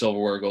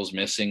silverware goes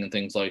missing, and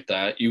things like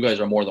that. You guys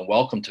are more than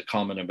welcome to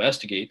come and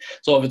investigate."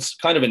 So if it's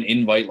kind of an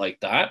invite like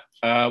that,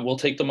 we'll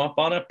take them up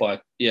on it.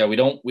 But yeah, we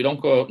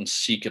don't go out and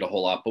seek it a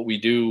whole lot, but we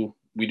do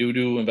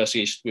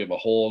investigations. We have a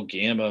whole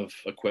gamut of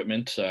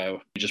equipment.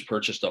 We just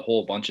purchased a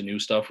whole bunch of new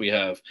stuff. We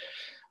have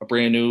a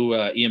brand new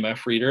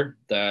EMF reader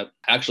that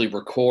actually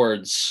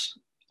records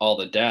all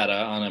the data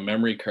on a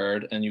memory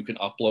card, and you can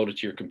upload it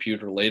to your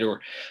computer later.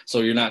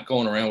 So you're not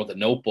going around with a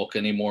notebook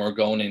anymore,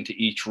 going into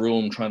each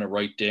room trying to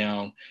write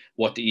down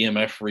what the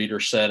EMF reader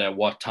said at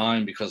what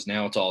time, because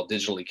now it's all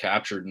digitally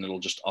captured and it'll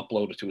just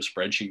upload it to a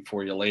spreadsheet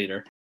for you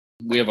later.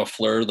 We have a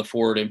FLIR, the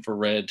forward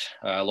infrared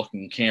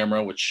looking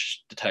camera,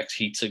 which detects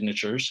heat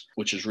signatures,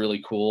 which is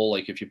really cool.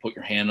 Like if you put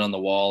your hand on the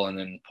wall and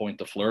then point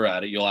the FLIR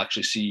at it, you'll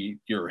actually see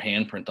your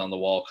handprint on the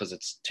wall because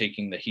it's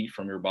taking the heat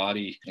from your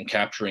body and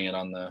capturing it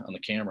on the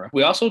camera.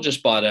 We also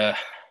just bought a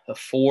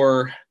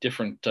 4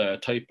 different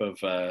type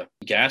of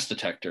gas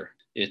detector.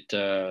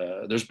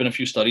 There's been a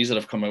few studies that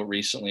have come out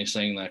recently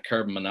saying that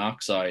carbon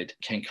monoxide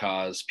can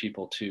cause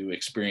people to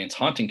experience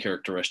haunting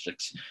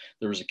characteristics.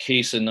 There was a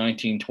case in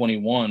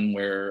 1921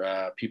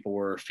 where people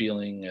were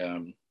feeling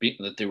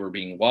that they were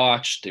being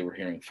watched, they were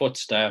hearing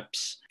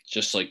footsteps,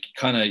 just like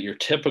kind of your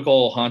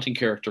typical haunting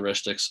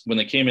characteristics. When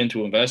they came in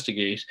to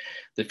investigate,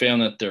 they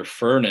found that their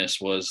furnace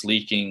was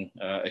leaking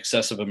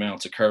excessive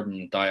amounts of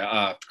carbon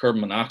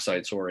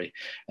monoxide,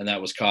 and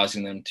that was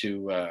causing them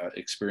to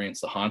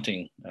experience the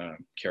haunting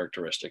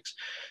characteristics.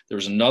 There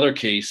was another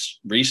case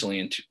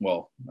recently,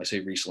 I say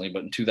recently,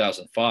 but in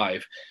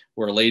 2005,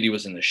 where a lady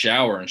was in the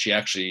shower and she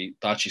actually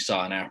thought she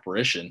saw an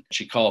apparition.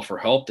 She called for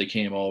help. They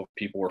came over.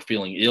 People were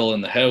feeling ill in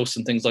the house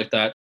and things like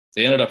that.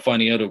 They ended up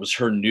finding out it was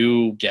her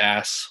new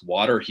gas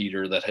water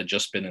heater that had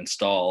just been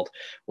installed,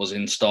 was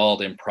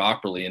installed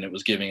improperly, and it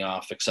was giving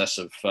off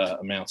excessive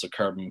amounts of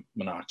carbon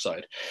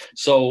monoxide.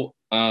 So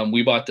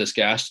we bought this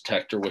gas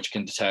detector, which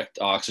can detect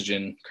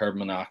oxygen, carbon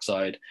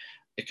monoxide.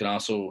 It can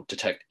also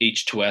detect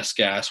H2S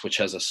gas, which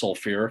has a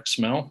sulfuric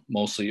smell.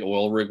 Mostly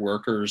oil rig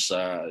workers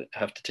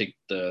have to take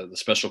the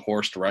special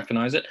course to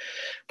recognize it.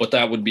 But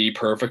that would be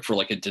perfect for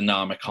like a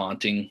dynamic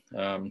haunting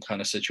kind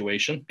of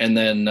situation. And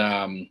then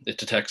it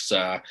detects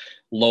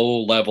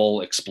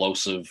low-level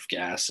explosive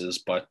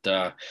gases. But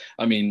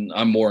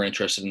I'm more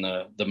interested in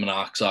the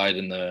monoxide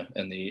and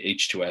the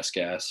H2S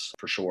gas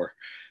for sure.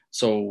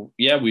 So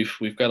yeah,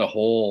 we've got a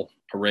whole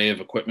array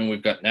of equipment.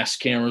 We've got Nest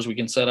cameras we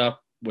can set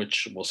up,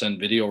 which will send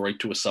video right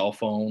to a cell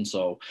phone.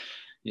 So,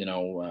 you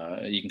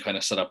can kind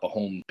of set up a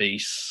home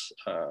base,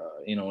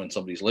 in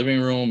somebody's living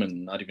room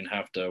and not even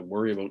have to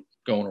worry about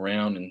going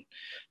around and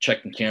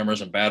checking cameras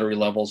and battery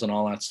levels and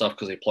all that stuff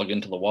because they plug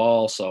into the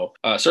wall. So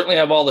certainly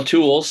have all the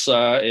tools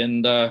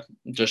and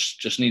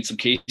just need some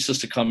cases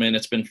to come in.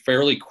 It's been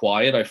fairly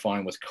quiet, I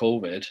find, with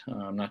COVID.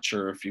 I'm not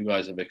sure if you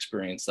guys have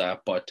experienced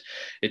that, but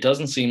it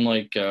doesn't seem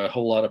like a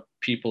whole lot of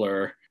people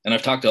are. And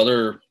I've talked to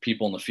other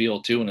people in the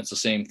field too, and it's the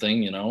same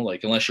thing,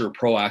 like unless you're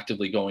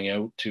proactively going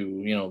out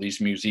to, these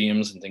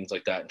museums and things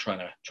like that and trying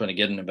to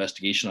get an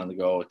investigation on the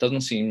go, it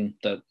doesn't seem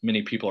that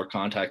many people are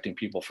contacting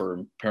people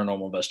for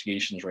paranormal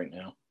investigations right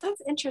now.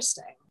 That's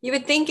interesting. You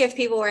would think if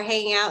people were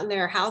hanging out in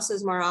their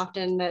houses more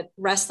often that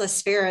restless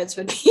spirits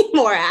would be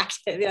more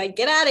active. Be like,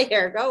 get out of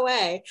here, go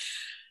away.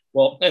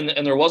 Well,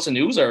 and there was a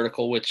news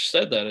article which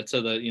said that. It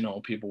said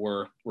that, people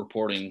were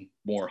reporting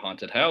more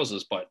haunted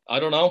houses, but I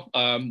don't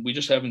know. We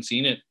just haven't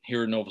seen it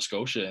here in Nova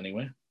Scotia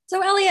anyway.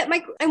 So Elliot,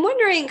 I'm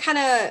wondering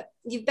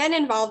you've been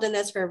involved in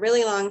this for a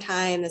really long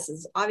time. This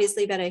has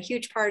obviously been a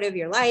huge part of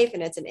your life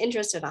and it's an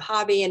interest and a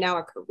hobby and now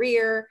a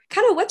career.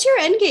 What's your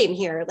end game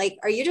here? Like,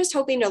 are you just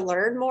hoping to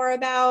learn more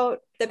about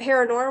the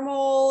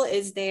paranormal?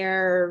 Is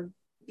there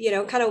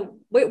kind of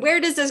where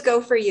does this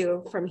go for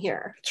you from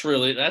here?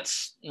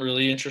 That's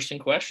really interesting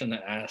question to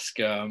ask.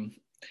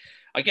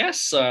 I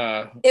guess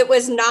it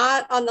was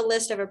not on the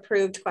list of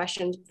approved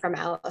questions from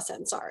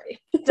Allison. Sorry.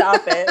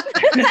 Stop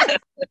it.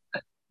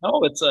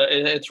 No,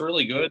 it's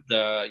really good,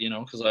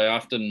 because I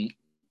often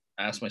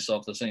ask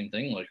myself the same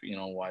thing, like,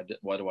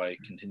 why do I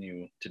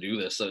continue to do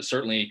this?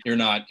 Certainly you're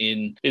not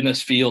in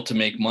this field to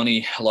make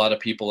money. A lot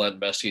of people that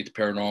investigate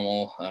the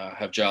paranormal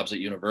have jobs at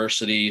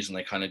universities, and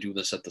they kind of do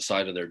this at the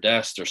side of their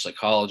desk. They're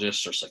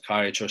psychologists or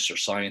psychiatrists or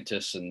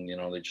scientists, and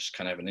they just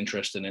kind of have an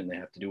interest in it, and they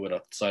have to do it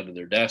at the side of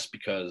their desk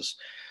because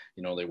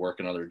they work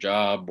another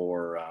job.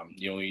 Or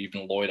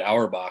even Lloyd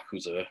Auerbach,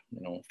 who's a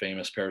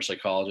famous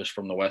parapsychologist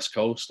from the West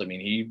Coast. I mean,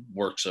 he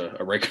works a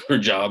regular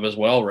job as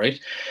well, right?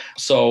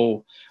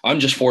 So I'm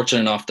just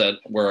fortunate enough that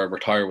where I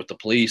retire with the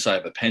police, I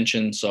have a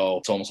pension. So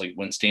it's almost like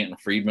when Stanton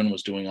Friedman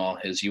was doing all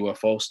his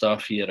UFO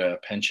stuff, he had a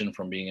pension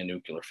from being a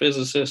nuclear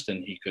physicist,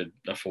 and he could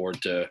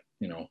afford to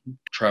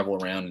travel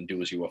around and do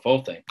his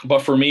UFO thing.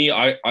 But for me,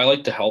 I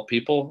like to help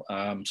people,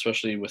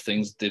 especially with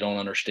things they don't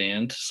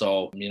understand.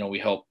 So we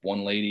helped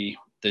one lady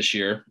this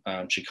year.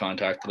 She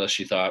contacted us.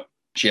 She thought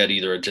she had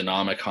either a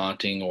dynamic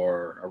haunting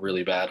or a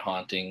really bad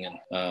haunting.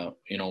 And,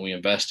 we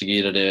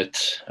investigated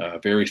it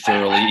very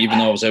thoroughly, even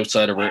though it was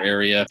outside of our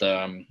area,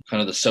 kind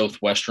of the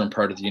southwestern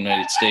part of the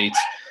United States.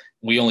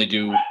 We only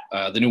do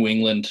the New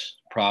England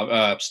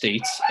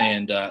states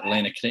and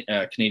Atlantic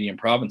Canadian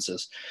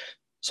provinces.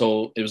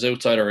 So it was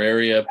outside our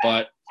area,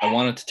 but I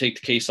wanted to take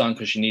the case on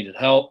because she needed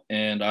help.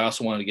 And I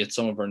also wanted to get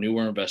some of our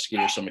newer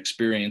investigators some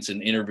experience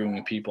in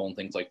interviewing people and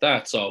things like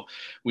that. So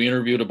we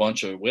interviewed a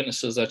bunch of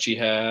witnesses that she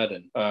had,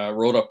 and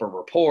wrote up her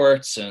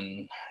reports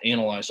and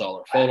analyzed all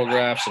her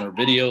photographs and her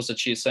videos that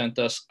she sent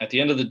us. At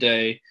the end of the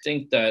day, I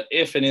think that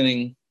if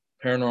anything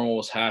paranormal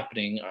was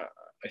happening,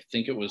 I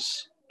think it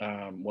was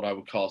what I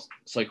would call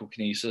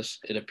psychokinesis.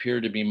 It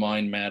appeared to be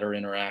mind matter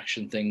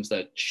interaction, things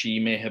that she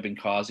may have been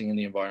causing in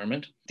the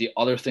environment. The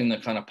other thing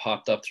that kind of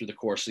popped up through the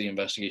course of the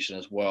investigation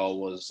as well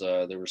was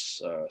there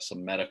was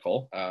some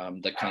medical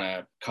that kind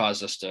of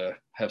caused us to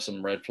have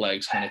some red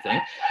flags kind of thing.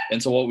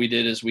 And so what we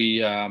did is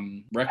we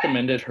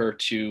recommended her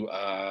to,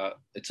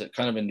 it's a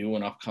kind of a new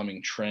and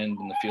upcoming trend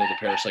in the field of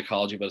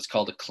parapsychology, but it's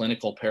called a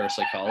clinical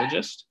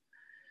parapsychologist.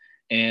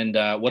 And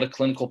what a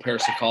clinical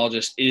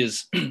parapsychologist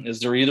is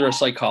they're either a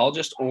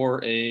psychologist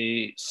or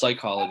a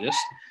psychologist,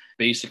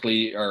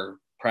 basically are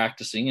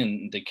practicing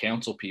and they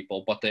counsel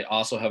people, but they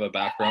also have a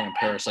background in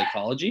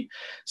parapsychology.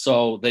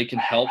 So they can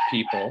help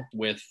people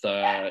with,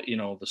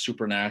 the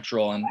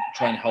supernatural and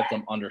try and help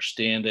them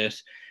understand it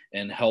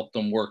and help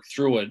them work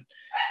through it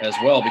as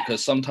well.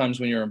 Because sometimes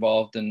when you're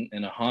involved in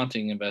a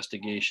haunting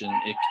investigation,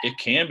 it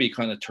can be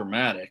kind of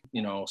traumatic,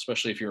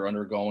 especially if you're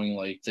undergoing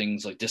like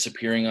things like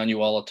disappearing on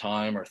you all the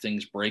time or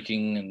things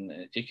breaking,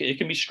 and it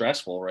can be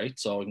stressful, right?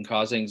 So it can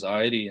cause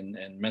anxiety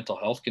and mental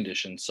health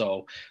conditions.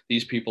 So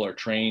these people are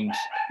trained,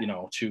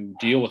 to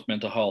deal with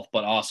mental health,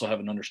 but also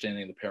have an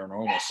understanding of the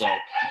paranormal. So,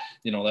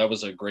 that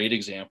was a great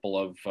example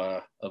of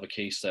a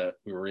case that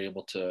we were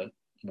able to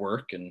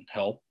work and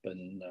help.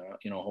 And,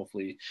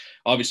 hopefully,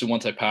 obviously,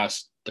 once I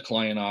pass the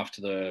client off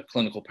to the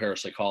clinical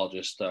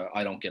parapsychologist,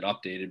 I don't get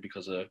updated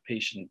because of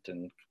patient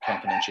and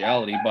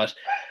confidentiality. But,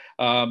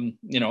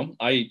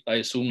 I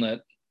assume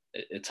that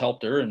it's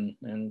helped her, and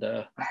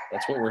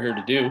that's what we're here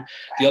to do.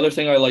 The other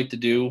thing I like to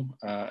do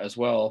as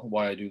well,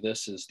 why I do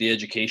this, is the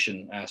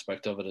education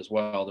aspect of it as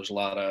well. There's a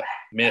lot of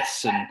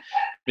myths and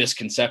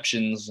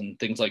misconceptions and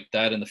things like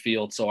that in the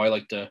field. So I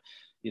like to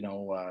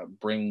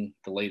bring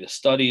the latest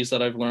studies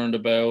that I've learned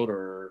about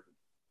or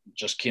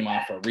just came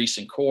off a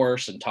recent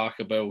course and talk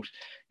about,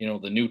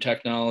 the new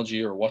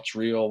technology or what's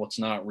real, what's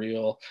not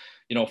real.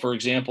 For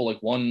example,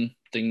 like one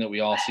thing that we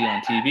all see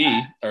on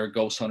TV are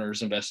ghost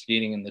hunters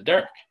investigating in the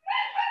dark.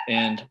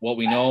 And what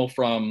we know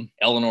from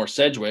Eleanor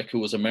Sedgwick, who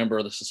was a member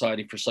of the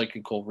Society for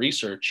Psychical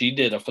Research, she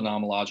did a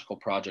phenomenological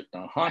project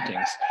on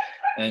hauntings.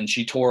 And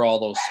she tore all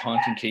those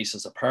haunting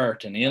cases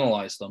apart and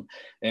analyzed them.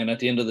 And at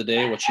the end of the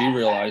day, what she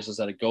realized is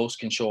that a ghost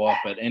can show up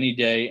at any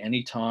day,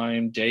 any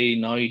time, day,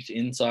 night,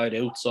 inside,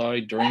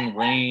 outside, during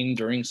rain,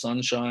 during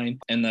sunshine.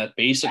 And that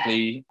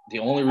basically the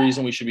only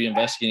reason we should be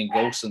investigating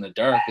ghosts in the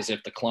dark is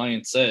if the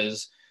client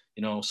says,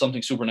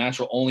 something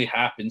supernatural only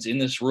happens in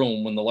this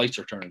room when the lights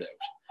are turned out.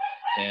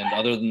 And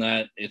other than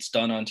that, it's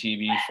done on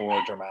TV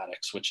for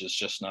dramatics, which is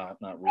just not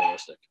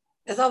realistic.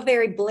 It's all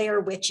very Blair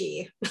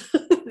Witchy,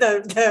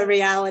 the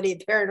reality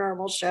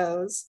paranormal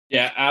shows.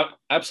 Yeah,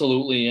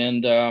 absolutely.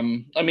 And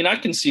I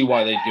can see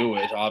why they do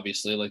it,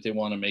 obviously. Like they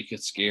want to make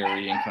it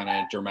scary and kind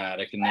of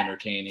dramatic and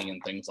entertaining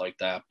and things like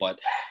that. But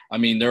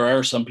there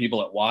are some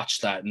people that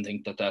watch that and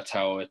think that that's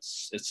how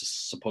it's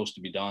supposed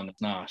to be done.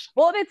 It's not.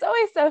 Well, and it's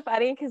always so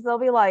funny because they'll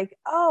be like,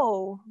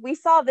 oh, we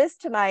saw this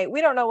tonight.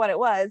 We don't know what it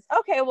was.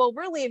 Okay, well,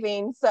 we're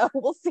leaving. So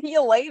we'll see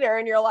you later.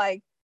 And you're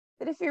like,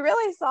 but if you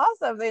really saw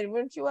something,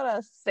 wouldn't you want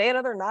to stay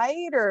another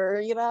night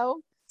or,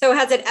 So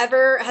has it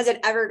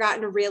ever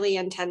gotten really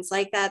intense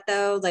like that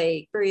though?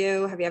 Like for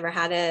you, have you ever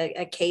had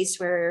a case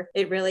where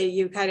it really,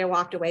 you kind of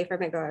walked away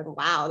from it going,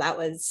 wow, that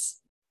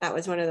was that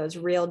was one of those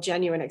real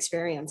genuine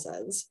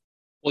experiences.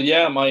 Well,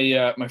 yeah,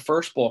 my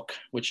first book,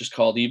 which is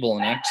called Evil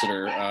in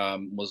Exeter,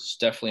 was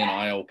definitely an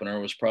eye opener.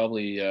 It was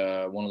probably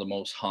one of the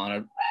most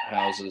haunted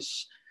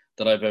houses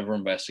that I've ever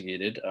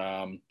investigated.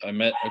 I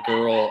met a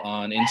girl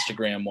on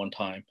Instagram one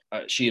time.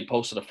 She had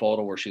posted a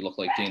photo where she looked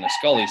like Dana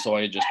Scully, so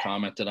I had just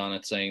commented on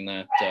it saying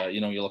that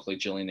you look like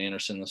Gillian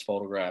Anderson in this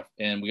photograph,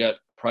 and we got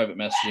private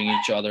messaging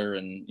each other.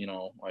 And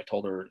I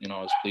told her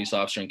I was a police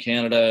officer in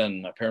Canada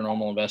and a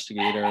paranormal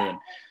investigator, and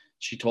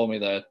she told me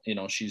that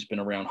she's been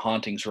around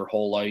hauntings her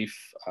whole life,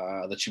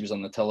 that she was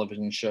on the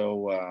television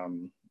show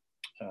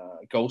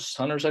Ghost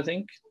Hunters, I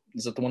think.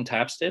 Is that the one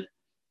Taps did?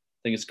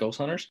 I think it's Ghost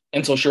Hunters.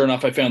 And so sure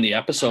enough, I found the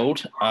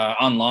episode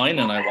online,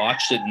 and I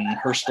watched it, and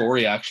her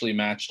story actually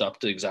matched up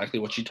to exactly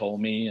what she told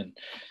me and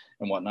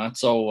whatnot.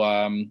 So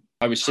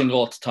I was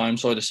single at the time,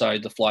 so I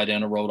decided to fly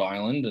down to Rhode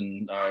Island,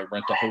 and I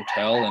rent a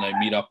hotel, and I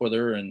meet up with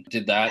her and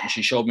did that. And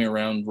she showed me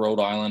around Rhode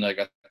Island. I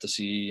got to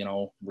see,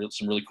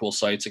 some really cool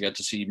sites. I got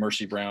to see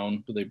Mercy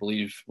Brown, who they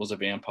believe was a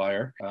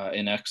vampire,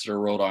 in Exeter,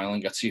 Rhode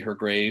Island. Got to see her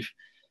grave.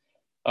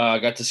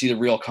 Got to see the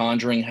real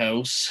Conjuring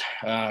house.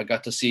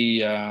 Got to see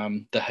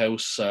the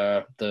house,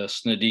 the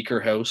Snedeker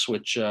house,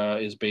 which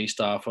is based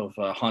off of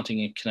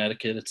Haunting in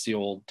Connecticut. It's the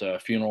old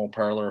funeral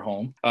parlor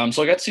home.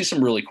 So I got to see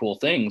some really cool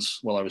things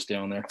while I was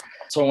down there.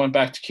 So I went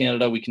back to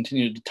Canada. We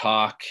continued to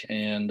talk.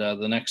 And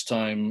the next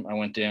time I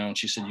went down,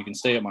 she said, "You can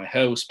stay at my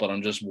house, but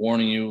I'm just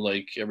warning you,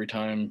 like every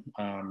time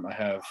I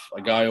have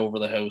a guy over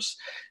the house,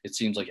 it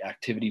seems like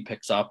activity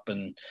picks up."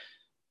 And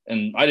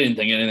I didn't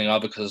think anything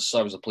of it because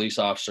I was a police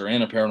officer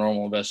and a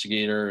paranormal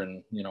investigator,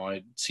 and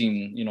I'd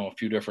seen a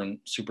few different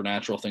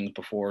supernatural things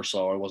before,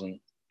 so I wasn't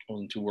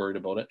too worried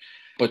about it.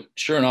 But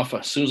sure enough,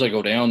 as soon as I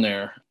go down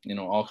there,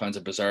 all kinds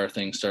of bizarre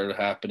things started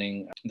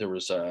happening. There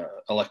was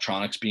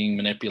electronics being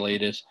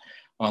manipulated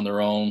on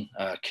their own,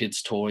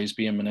 kids' toys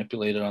being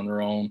manipulated on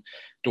their own,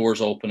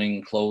 doors opening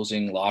and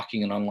closing,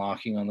 locking and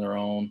unlocking on their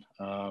own.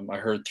 I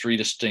heard 3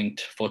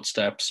 distinct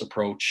footsteps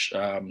approach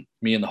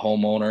me and the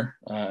homeowner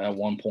at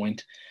one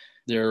point.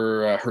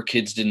 Her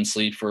kids didn't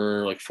sleep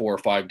for like 4 or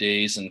 5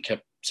 days and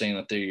kept saying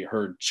that they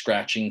heard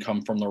scratching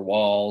come from their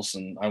walls.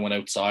 And I went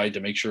outside to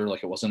make sure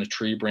like it wasn't a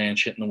tree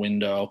branch hitting the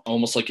window.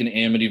 Almost like in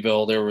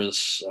Amityville, there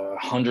was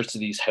hundreds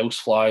of these house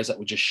flies that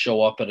would just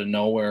show up out of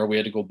nowhere. We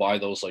had to go buy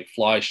those like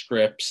fly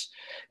strips,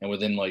 and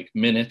within like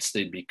minutes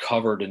they'd be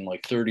covered in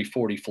like 30,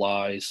 40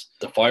 flies.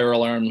 The fire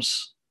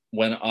alarms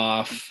went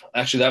off.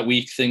 Actually, that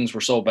week things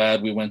were so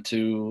bad, we went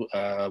to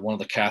one of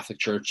the Catholic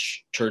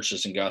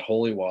churches and got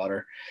holy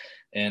water.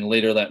 And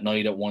later that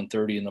night at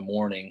 1:30 in the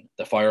morning,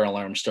 the fire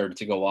alarm started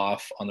to go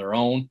off on their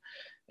own.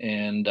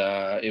 And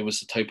it was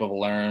the type of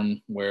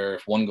alarm where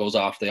if one goes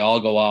off, they all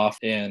go off.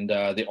 And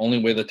the only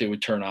way that they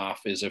would turn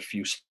off is if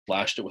you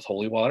splashed it with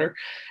holy water.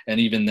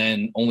 And even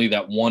then, only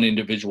that one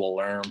individual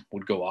alarm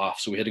would go off.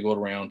 So we had to go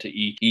around to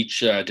each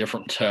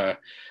different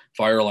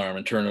fire alarm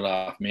and turn it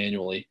off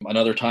manually.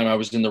 Another time I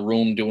was in the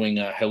room doing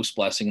a house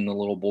blessing in the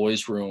little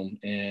boys' room,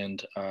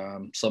 and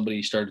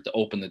somebody started to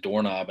open the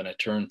doorknob, and it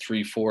turned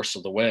 3/4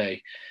 of the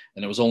way.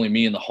 And it was only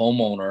me and the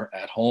homeowner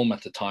at home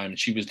at the time, and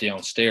she was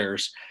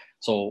downstairs.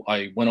 So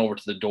I went over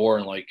to the door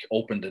and like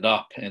opened it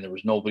up, and there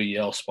was nobody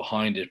else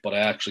behind it, but I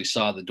actually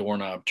saw the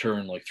doorknob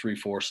turn like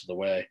 3/4 of the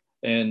way.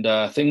 And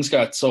things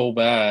got so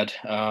bad.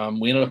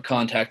 We ended up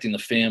contacting the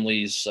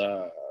family's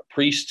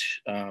priest,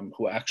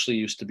 who actually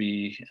used to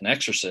be an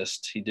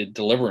exorcist. He did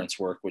deliverance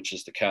work, which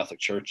is the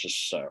Catholic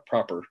Church's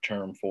proper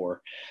term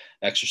for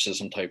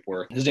exorcism type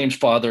work. His name's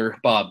Father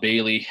Bob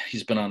Bailey.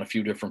 He's been on a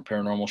few different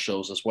paranormal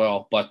shows as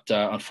well, but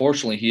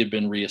unfortunately he had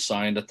been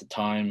reassigned at the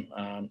time,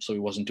 so he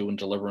wasn't doing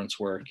deliverance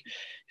work.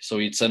 So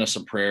he'd sent us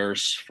some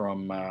prayers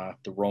from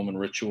the Roman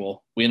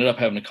ritual. We ended up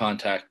having to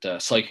contact a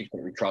psychic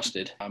that we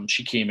trusted.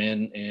 She came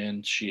in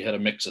and she had a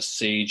mix of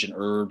sage and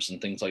herbs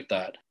and things like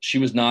that. She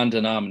was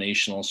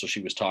non-denominational, so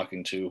she was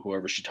talking to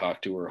whoever she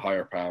talked to, her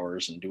higher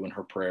powers, and doing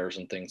her prayers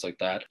and things like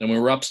that. And we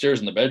were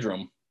upstairs in the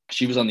bedroom.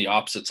 She was on the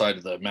opposite side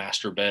of the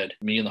master bed.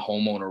 Me and the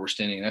homeowner were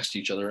standing next to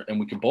each other, and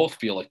we could both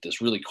feel like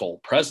this really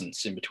cold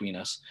presence in between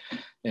us.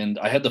 And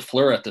I had the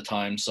FLIR at the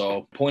time, so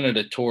I pointed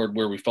it toward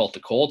where we felt the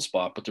cold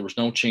spot, but there was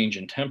no change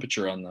in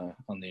temperature on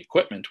the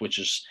equipment, which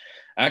is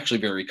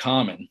actually very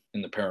common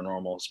in the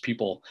paranormal.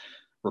 People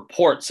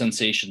report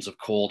sensations of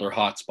cold or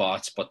hot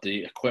spots, but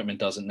the equipment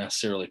doesn't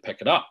necessarily pick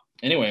it up.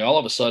 Anyway, all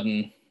of a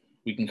sudden,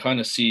 we can kind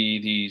of see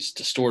these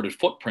distorted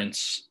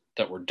footprints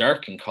that were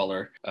dark in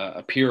color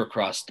appear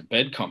across the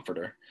bed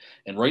comforter.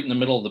 And right in the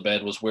middle of the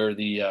bed was where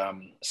the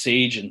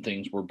sage and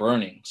things were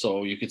burning.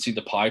 So you could see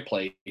the pie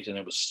plate, and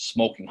it was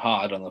smoking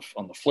hot on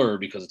the FLIR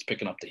because it's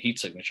picking up the heat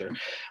signature.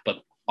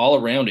 But all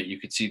around it, you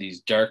could see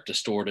these dark,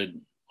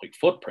 distorted like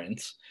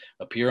footprints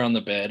appear on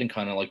the bed and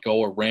kind of like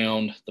go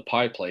around the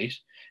pie plate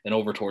and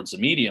over towards the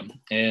medium.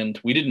 And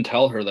we didn't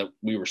tell her that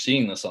we were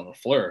seeing this on the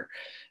FLIR.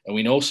 And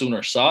we no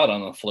sooner saw it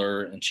on the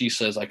FLIR, and she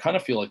says, "I kind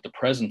of feel like the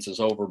presence is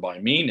over by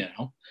me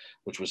now,"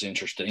 which was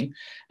interesting.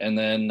 And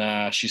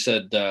then she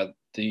said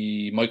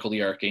the Michael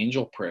the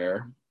Archangel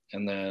prayer.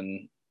 And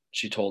then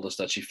she told us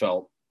that she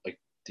felt like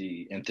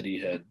the entity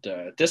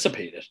had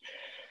dissipated.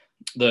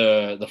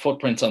 The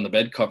footprints on the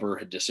bed cover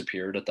had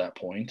disappeared at that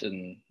point,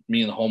 and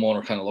me and the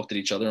homeowner kind of looked at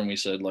each other and we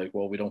said, like,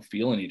 well, we don't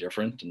feel any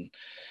different, and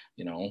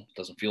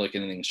doesn't feel like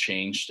anything's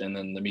changed. And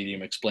then the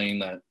medium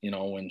explained that,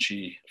 when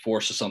she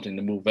forces something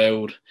to move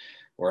out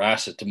or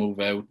asks it to move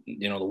out,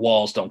 the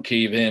walls don't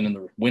cave in and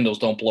the windows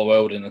don't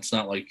blow out, and it's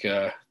not like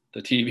the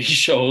TV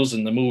shows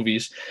and the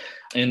movies.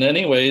 And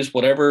anyways,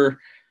 whatever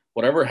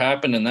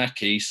happened in that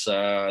case,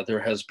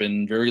 there has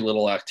been very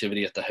little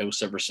activity at the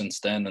house ever since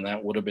then, and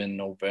that would have been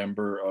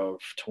November of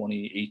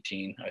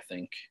 2018, I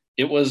think.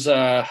 It was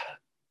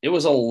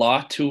a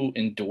lot to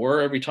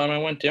endure every time I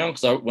went down,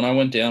 because when I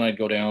went down, I'd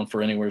go down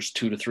for anywhere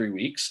 2 to 3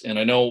 weeks. And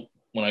I know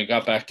when I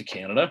got back to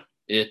Canada,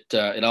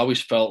 it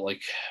always felt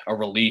like a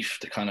relief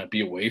to kind of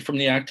be away from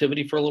the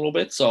activity for a little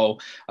bit. So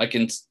I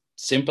can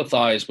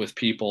sympathize with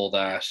people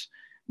that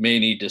may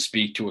need to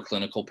speak to a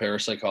clinical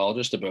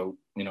parapsychologist about,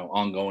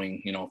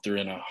 ongoing, if they're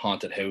in a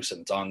haunted house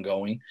and it's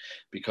ongoing,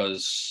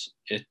 because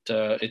it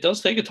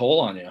does take a toll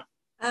on you.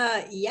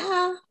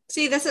 Yeah.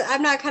 See,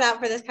 I'm not cut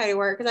out for this kind of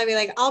work, because I'd be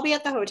like, I'll be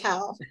at the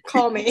hotel.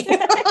 Call me.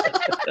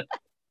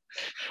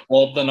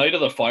 Well, the night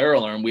of the fire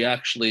alarm, we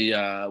actually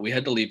we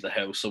had to leave the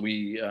house. So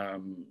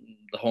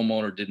the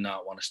homeowner did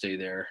not want to stay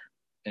there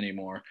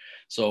anymore.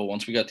 So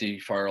once we got the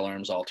fire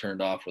alarms all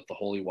turned off with the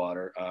holy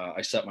water,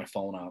 I set my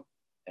phone up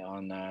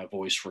on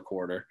voice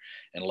recorder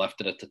and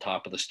left it at the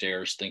top of the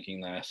stairs,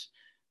 thinking that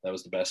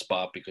was the best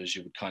spot, because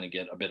you would kind of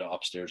get a bit of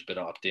upstairs, a bit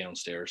of up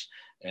downstairs.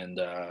 And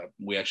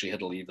we actually had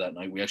to leave that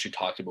night. We actually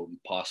talked about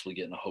possibly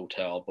getting a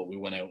hotel, but we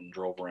went out and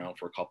drove around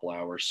for a couple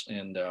hours.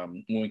 And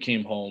when we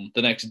came home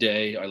the next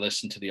day, I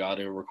listened to the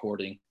audio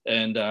recording,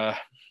 and the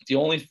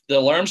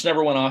alarms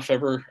never went off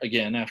ever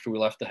again after we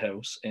left the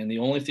house. And the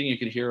only thing you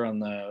could hear on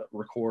the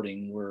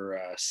recording were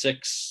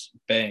 6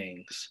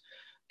 bangs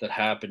that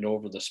happened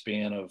over the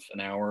span of an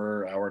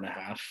hour and a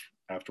half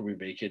after we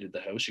vacated the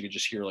house. You could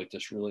just hear like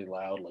this really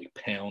loud, like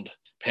pound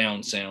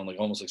sound, like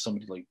almost like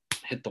somebody like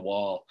hit the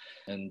wall.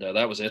 And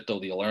that was it,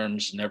 though. The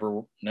alarms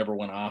never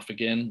went off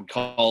again. We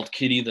called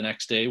Kitty the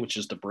next day, which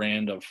is the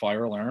brand of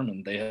fire alarm,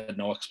 and they had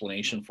no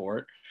explanation for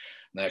it.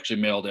 And they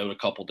actually mailed out a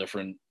couple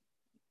different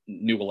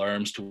new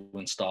alarms to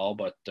install,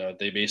 but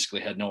they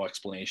basically had no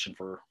explanation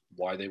for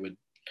why they would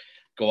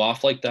go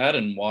off like that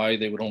and why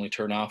they would only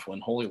turn off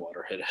when holy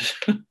water hit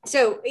it.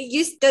 So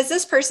does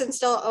this person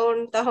still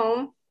own the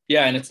home?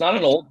 Yeah, and it's not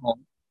an old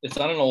home. It's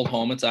not an old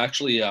home. It's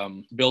actually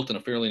built in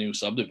a fairly new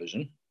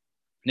subdivision.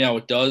 Now,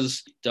 it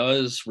does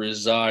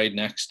reside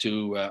next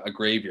to a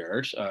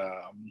graveyard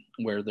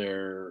where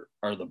there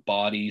are the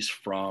bodies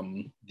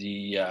from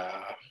the.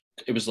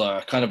 It was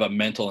kind of a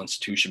mental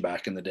institution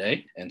back in the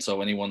day, and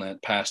so anyone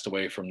that passed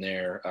away from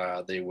there,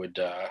 they would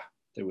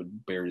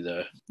bury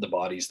the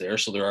bodies there.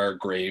 So there are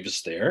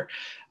graves there,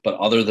 but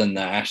other than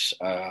that,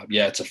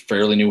 it's a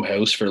fairly new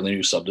house, fairly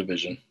new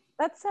subdivision.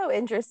 That's so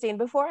interesting.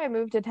 Before I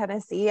moved to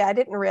Tennessee, I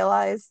didn't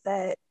realize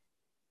that,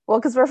 well,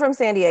 because we're from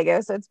San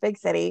Diego, so it's big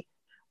city.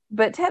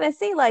 But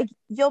Tennessee, like,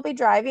 you'll be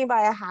driving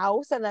by a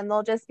house and then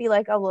there'll just be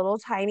like a little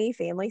tiny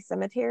family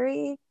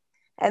cemetery.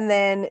 And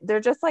then they're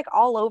just like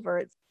all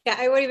over. Yeah,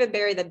 I wouldn't even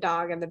bury the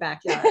dog in the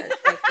backyard.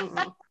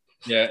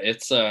 Yeah,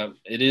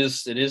 it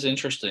is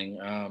interesting.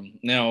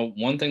 Now,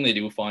 one thing they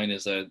do find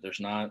is that there's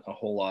not a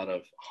whole lot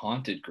of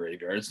haunted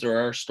graveyards.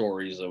 There are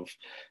stories of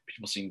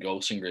people seeing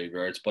ghosts in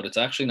graveyards, but it's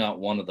actually not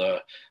one of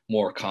the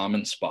more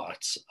common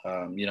spots.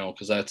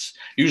 Because that's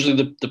usually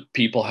the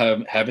people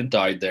haven't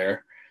died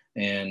there,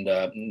 and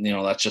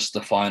that's just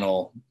the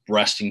final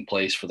resting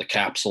place for the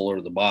capsule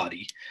or the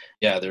body.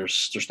 Yeah,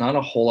 there's not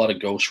a whole lot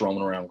of ghosts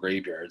roaming around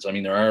graveyards. I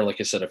mean, there are,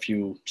 like I said, a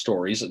few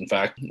stories. In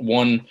fact,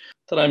 one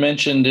that I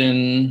mentioned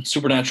in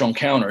Supernatural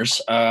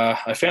Encounters,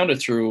 I found it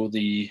through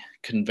the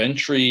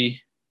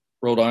Coventry,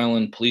 Rhode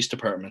Island Police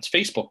Department's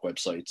Facebook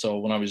website. So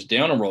when I was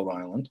down in Rhode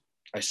Island,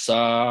 I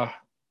saw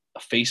a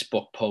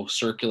Facebook post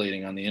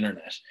circulating on the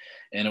internet,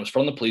 and it was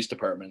from the police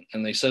department.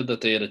 And they said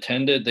that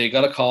they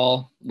got a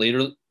call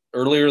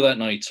earlier that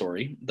night,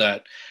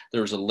 that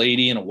there was a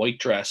lady in a white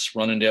dress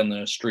running down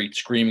the street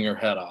screaming her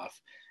head off.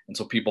 And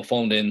so people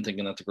phoned in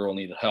thinking that the girl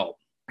needed help.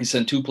 He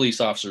sent 2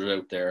 police officers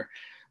out there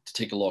to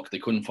take a look. They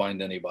couldn't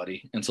find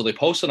anybody. And so they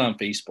posted on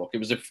Facebook. It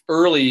was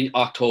early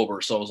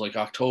October. So it was like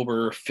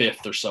October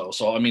 5th or so.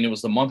 So, I mean, it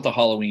was the month of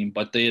Halloween,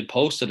 but they had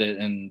posted it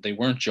and they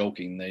weren't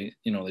joking. They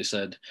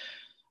said,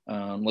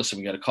 listen,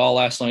 we got a call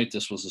last night.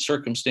 This was the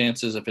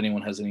circumstances. If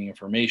anyone has any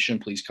information,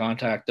 please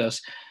contact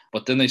us.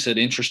 But then they said,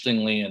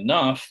 interestingly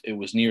enough, it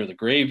was near the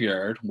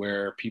graveyard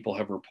where people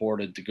have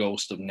reported the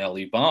ghost of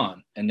Nellie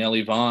Vaughn. And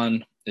Nellie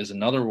Vaughn is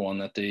another one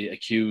that they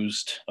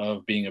accused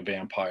of being a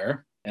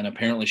vampire. And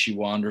apparently she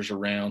wanders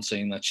around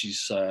saying that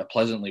she's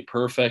pleasantly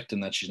perfect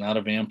and that she's not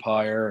a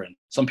vampire. And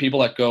some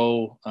people that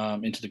go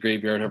into the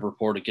graveyard have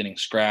reported getting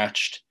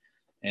scratched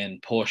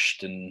and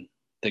pushed and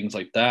things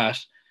like that.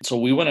 So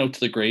we went out to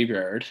the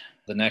graveyard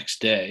the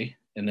next day.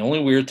 And the only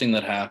weird thing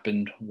that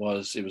happened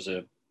was it was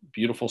a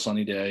beautiful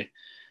sunny day.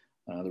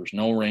 There was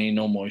no rain,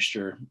 no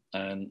moisture.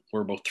 And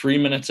we're about 3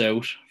 minutes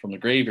out from the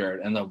graveyard,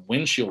 and the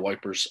windshield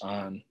wipers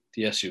on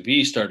the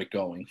SUV started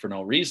going for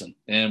no reason.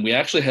 And we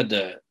actually had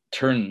to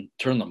turn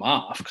them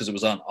off because it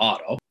was on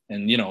auto.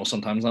 And, you know,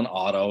 sometimes on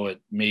auto,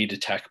 it may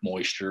detect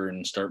moisture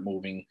and start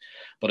moving.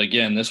 But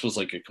again, this was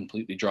like a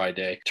completely dry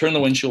day. Turn the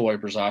windshield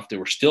wipers off. They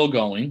were still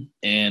going,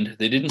 and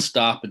they didn't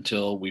stop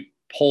until we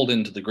pulled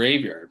into the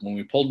graveyard. When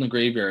we pulled in the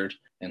graveyard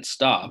and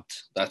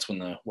stopped, that's when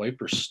the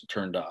wipers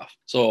turned off.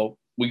 So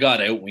we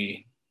got out.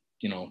 We,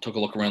 you know, took a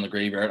look around the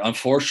graveyard.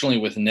 Unfortunately,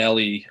 with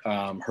Nellie,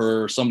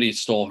 somebody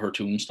stole her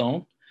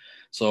tombstone.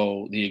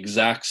 So the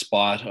exact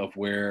spot of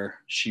where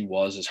she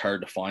was is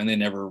hard to find. They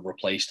never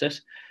replaced it.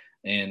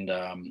 And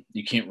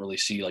you can't really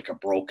see like a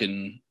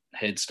broken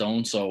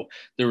headstone. So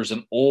there was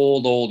an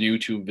old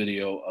YouTube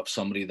video of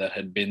somebody that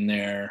had been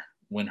there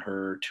when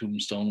her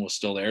tombstone was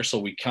still there. So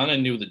we kind of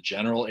knew the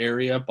general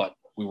area, but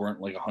we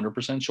weren't like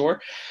 100%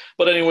 sure.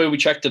 But anyway, we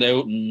checked it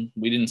out and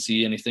we didn't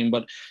see anything.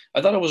 But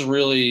I thought it was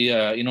really,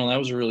 that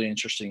was a really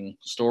interesting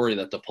story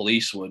that the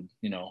police would,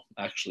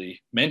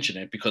 actually mention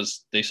it,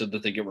 because they said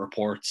that they get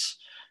reports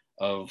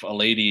of a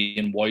lady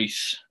in white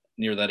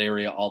near that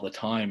area all the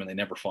time and they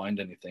never find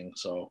anything.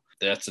 So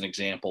that's an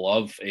example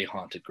of a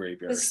haunted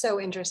graveyard. It's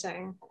so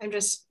interesting.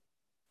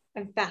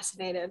 I'm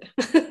fascinated.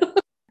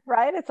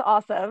 Right? It's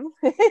awesome.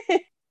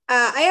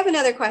 I have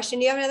another question.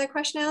 Do you have another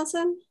question,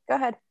 Allison? Go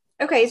ahead.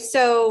 Okay.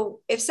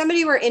 So if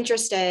somebody were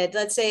interested,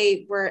 let's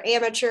say we're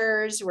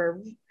amateurs,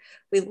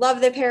 we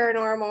love the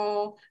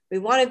paranormal, we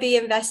want to be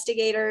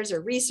investigators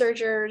or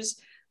researchers,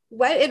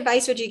 what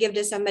advice would you give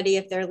to somebody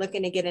if they're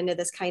looking to get into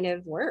this kind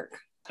of work?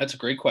 That's a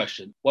great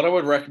question. What I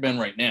would recommend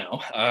right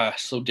now,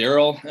 so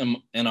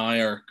Daryl and I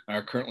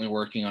are currently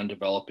working on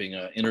developing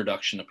an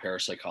introduction to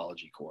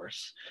parapsychology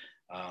course,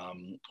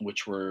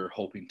 which we're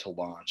hoping to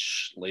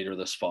launch later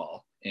this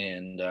fall.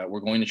 And we're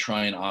going to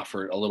try and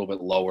offer it a little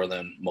bit lower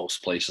than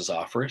most places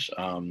offer it.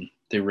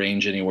 They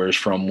range anywhere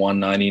from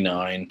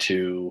 $199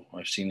 to,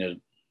 I've seen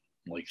it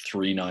like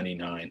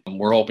 $399.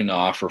 We're hoping to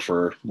offer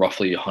for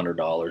roughly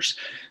 $100,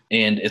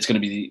 and it's going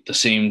to be the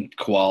same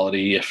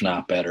quality, if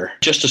not better.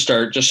 Just to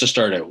start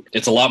out,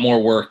 it's a lot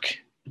more work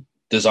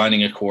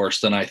designing a course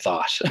than I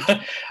thought.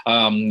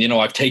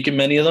 I've taken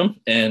many of them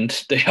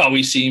and they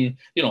always seem,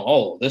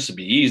 oh, this would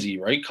be easy,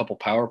 right? Couple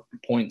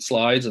PowerPoint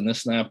slides and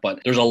this and that, but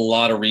there's a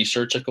lot of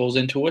research that goes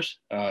into it,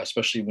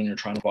 especially when you're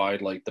trying to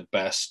provide like the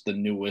best, the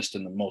newest,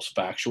 and the most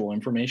factual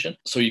information.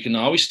 So you can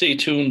always stay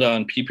tuned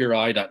on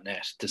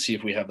ppri.net to see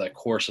if we have that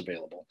course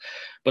available.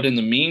 But in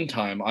the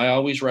meantime, I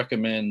always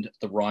recommend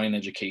the Ryan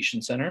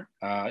Education Center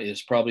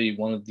is probably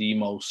one of the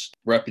most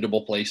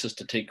reputable places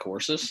to take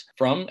courses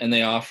from. And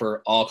they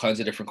offer all kinds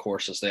of different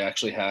courses. They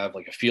actually have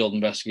like a field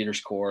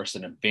investigators course,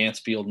 an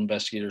advanced field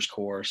investigators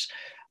course,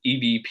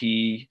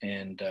 EVP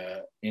and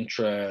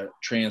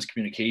intra-trans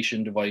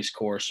communication device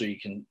course. So you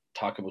can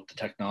talk about the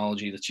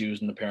technology that's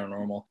used in the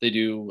paranormal. They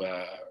do,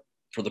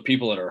 for the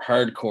people that are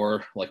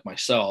hardcore like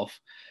myself,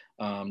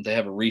 they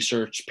have a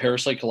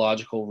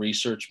parapsychological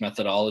research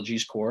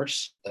methodologies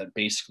course that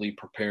basically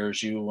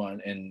prepares you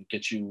on and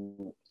gets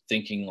you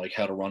thinking like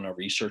how to run a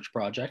research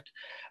project.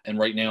 And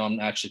right now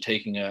I'm actually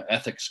taking an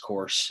ethics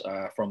course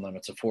from them.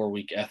 It's a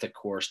 4-week ethic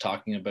course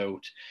talking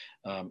about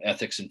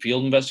ethics in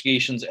field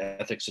investigations,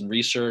 ethics in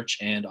research,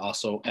 and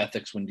also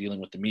ethics when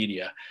dealing with the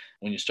media.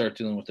 When you start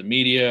dealing with the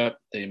media,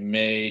 they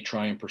may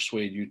try and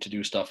persuade you to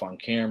do stuff on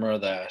camera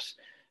that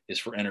is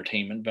for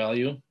entertainment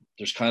value.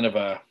 There's kind of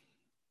a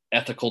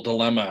ethical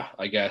dilemma,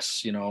 I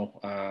guess,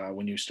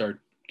 when you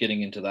start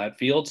getting into that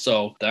field.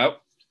 So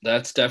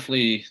that's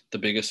definitely the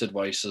biggest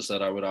advice, is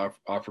that I would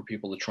offer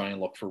people to try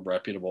and look for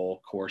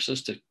reputable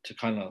courses to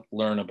kind of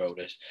learn about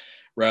it,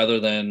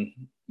 rather than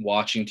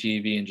watching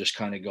TV and just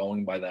kind of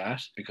going by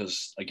that,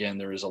 because again,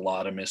 there is a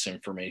lot of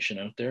misinformation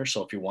out there.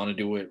 So if you want to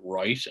do it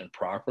right and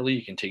properly,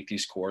 you can take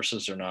these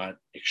courses. They're not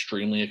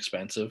extremely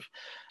expensive,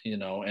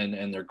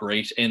 and they're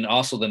great. And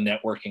also the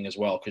networking as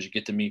well, because you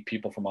get to meet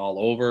people from all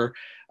over.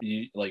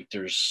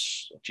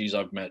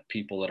 I've met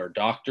people that are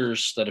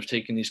doctors that have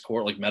taken these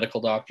courses, like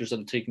medical doctors that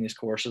have taken these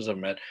courses. I've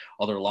met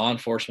other law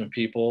enforcement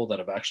people that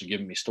have actually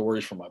given me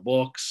stories from my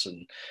books,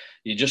 and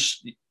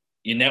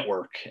you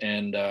network,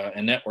 and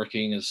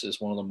networking is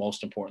one of the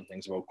most important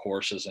things about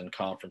courses and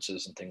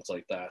conferences and things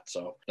like that.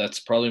 So that's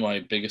probably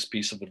my biggest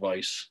piece of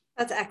advice.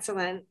 That's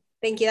excellent.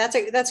 Thank you.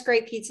 That's a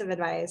great piece of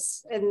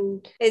advice.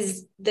 And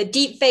is the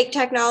deep fake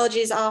technology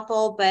is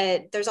awful,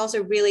 but there's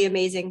also really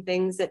amazing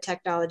things that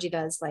technology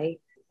does, like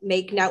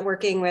make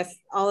networking with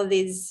all of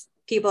these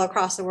people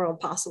across the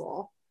world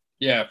possible.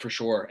 Yeah, for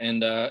sure.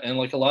 And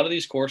like a lot of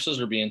these courses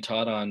are being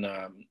taught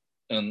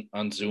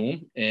on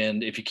Zoom,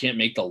 and if you can't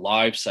make the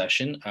live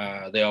session,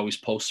 they always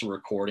post a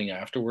recording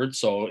afterwards.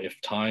 So if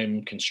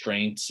time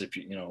constraints, if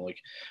like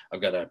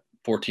I've got a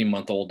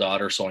 14-month-old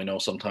daughter, so I know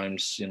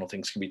sometimes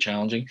things can be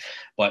challenging,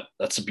 but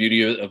that's the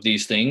beauty of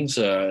these things.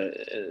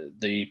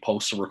 They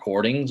post the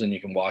recordings and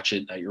you can watch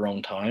it at your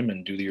own time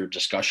and do your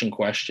discussion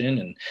question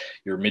and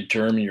your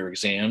midterm and your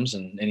exams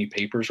and any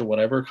papers or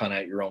whatever kind of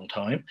at your own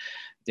time.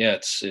 Yeah,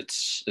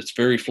 it's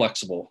very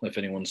flexible if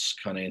anyone's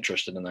kind of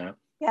interested in that.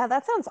 Yeah,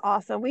 that sounds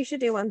awesome. We should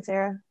do one,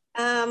 Sarah.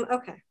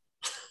 Okay.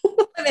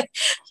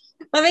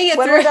 Let me get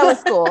when through. we're done with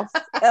school.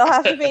 It'll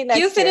have to be next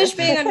You finish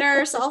year. being a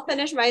nurse, I'll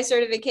finish my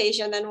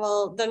certification, then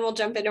we'll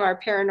jump into our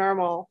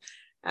paranormal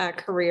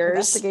careers.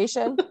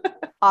 Investigation.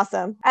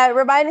 Awesome.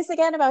 Remind us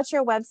again about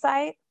your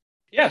website.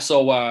 Yeah,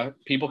 so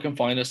people can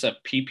find us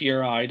at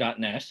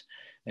ppri.net.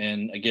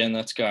 And again,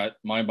 that's got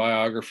my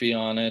biography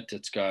on it.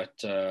 It's got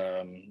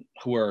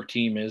who our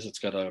team is. It's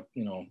got a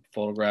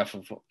photograph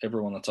of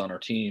everyone that's on our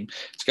team.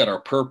 It's got our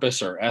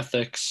purpose, our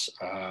ethics.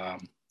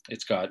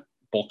 It's got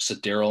books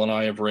that Daryl and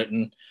I have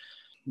written.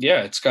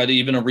 Yeah, it's got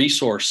even a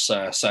resource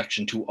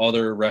section to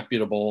other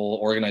reputable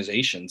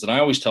organizations. And I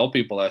always tell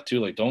people that too.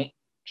 Like, don't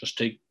just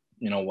take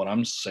what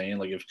I'm saying.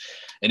 Like, if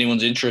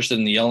anyone's interested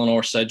in the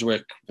Eleanor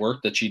Sedgwick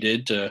work that she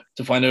did to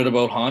find out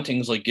about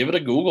hauntings, like, give it a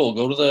Google.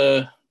 Go to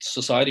the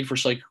Society for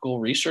Psychical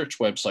Research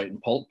website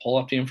and pull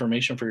up the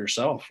information for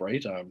yourself,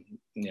 right?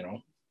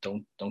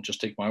 Don't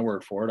just take my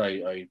word for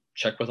it. I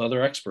check with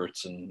other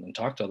experts and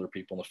talk to other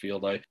people in the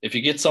field. If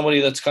you get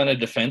somebody that's kind of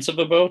defensive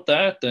about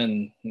that,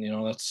 then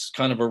that's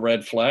kind of a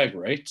red flag,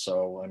 right?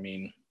 So I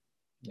mean,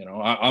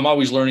 I'm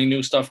always learning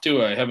new stuff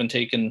too. I haven't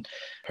taken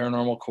a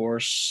paranormal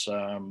course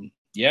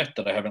yet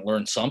that I haven't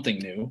learned something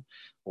new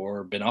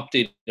or been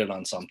updated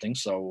on something.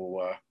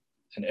 So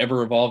an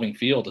ever evolving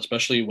field,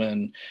 especially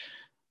when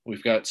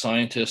we've got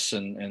scientists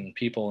and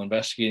people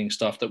investigating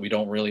stuff that we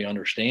don't really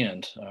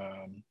understand.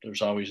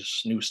 There's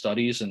always new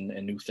studies and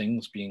new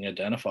things being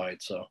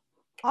identified. So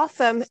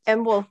awesome.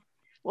 And we'll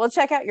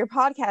check out your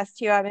podcast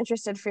too. I'm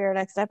interested for your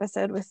next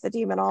episode with the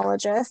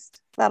demonologist.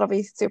 That'll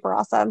be super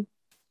awesome.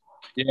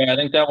 Yeah, I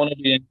think that one will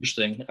be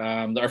interesting.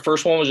 Our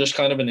first one was just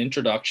kind of an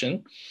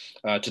introduction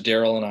to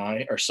Daryl and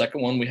I. Our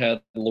second one, we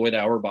had Lloyd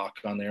Auerbach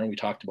on there, and we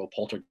talked about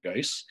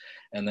poltergeists.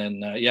 And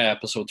then,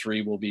 episode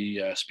 3, we'll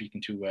be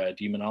speaking to a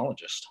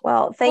demonologist.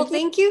 Well,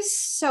 thank you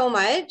so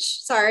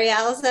much. Sorry,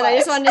 Allison. I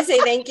just wanted to say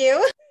thank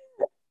you.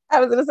 I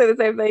was going to say the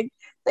same thing.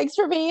 Thanks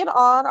for being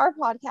on our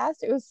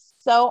podcast. It was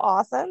so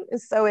awesome. It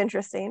was so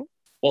interesting.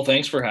 Well,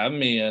 thanks for having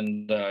me,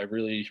 and I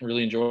really,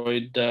 really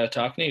enjoyed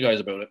talking to you guys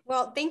about it.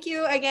 Well, thank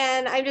you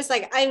again. I'm just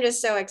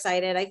so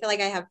excited. I feel like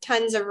I have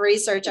tons of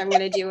research I'm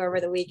going to do over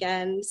the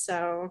weekend.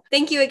 So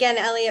thank you again,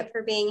 Elliot,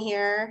 for being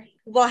here.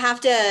 We'll have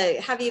to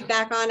have you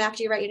back on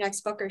after you write your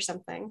next book or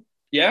something.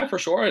 Yeah, for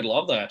sure. I'd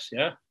love that.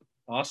 Yeah.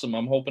 Awesome.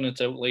 I'm hoping it's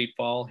out late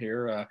fall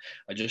here.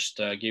 I just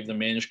gave the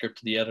manuscript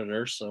to the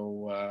editor.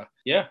 So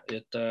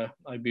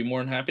I'd be more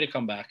than happy to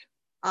come back.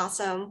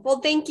 Awesome. Well,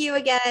 thank you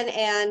again,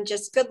 and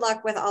just good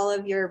luck with all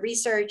of your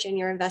research and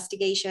your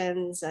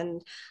investigations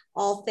and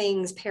all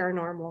things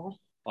paranormal.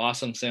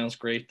 Awesome. Sounds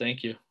great.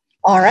 Thank you.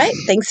 All right.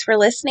 Thanks for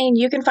listening.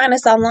 You can find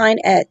us online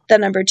at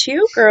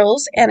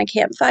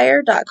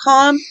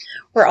 2girlsandacampfire.com.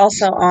 We're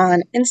also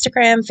on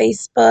Instagram,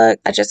 Facebook.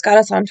 I just got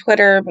us on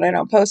Twitter, but I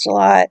don't post a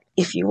lot.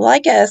 If you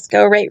like us,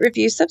 go rate,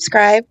 review,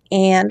 subscribe,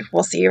 and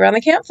we'll see you around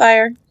the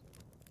campfire.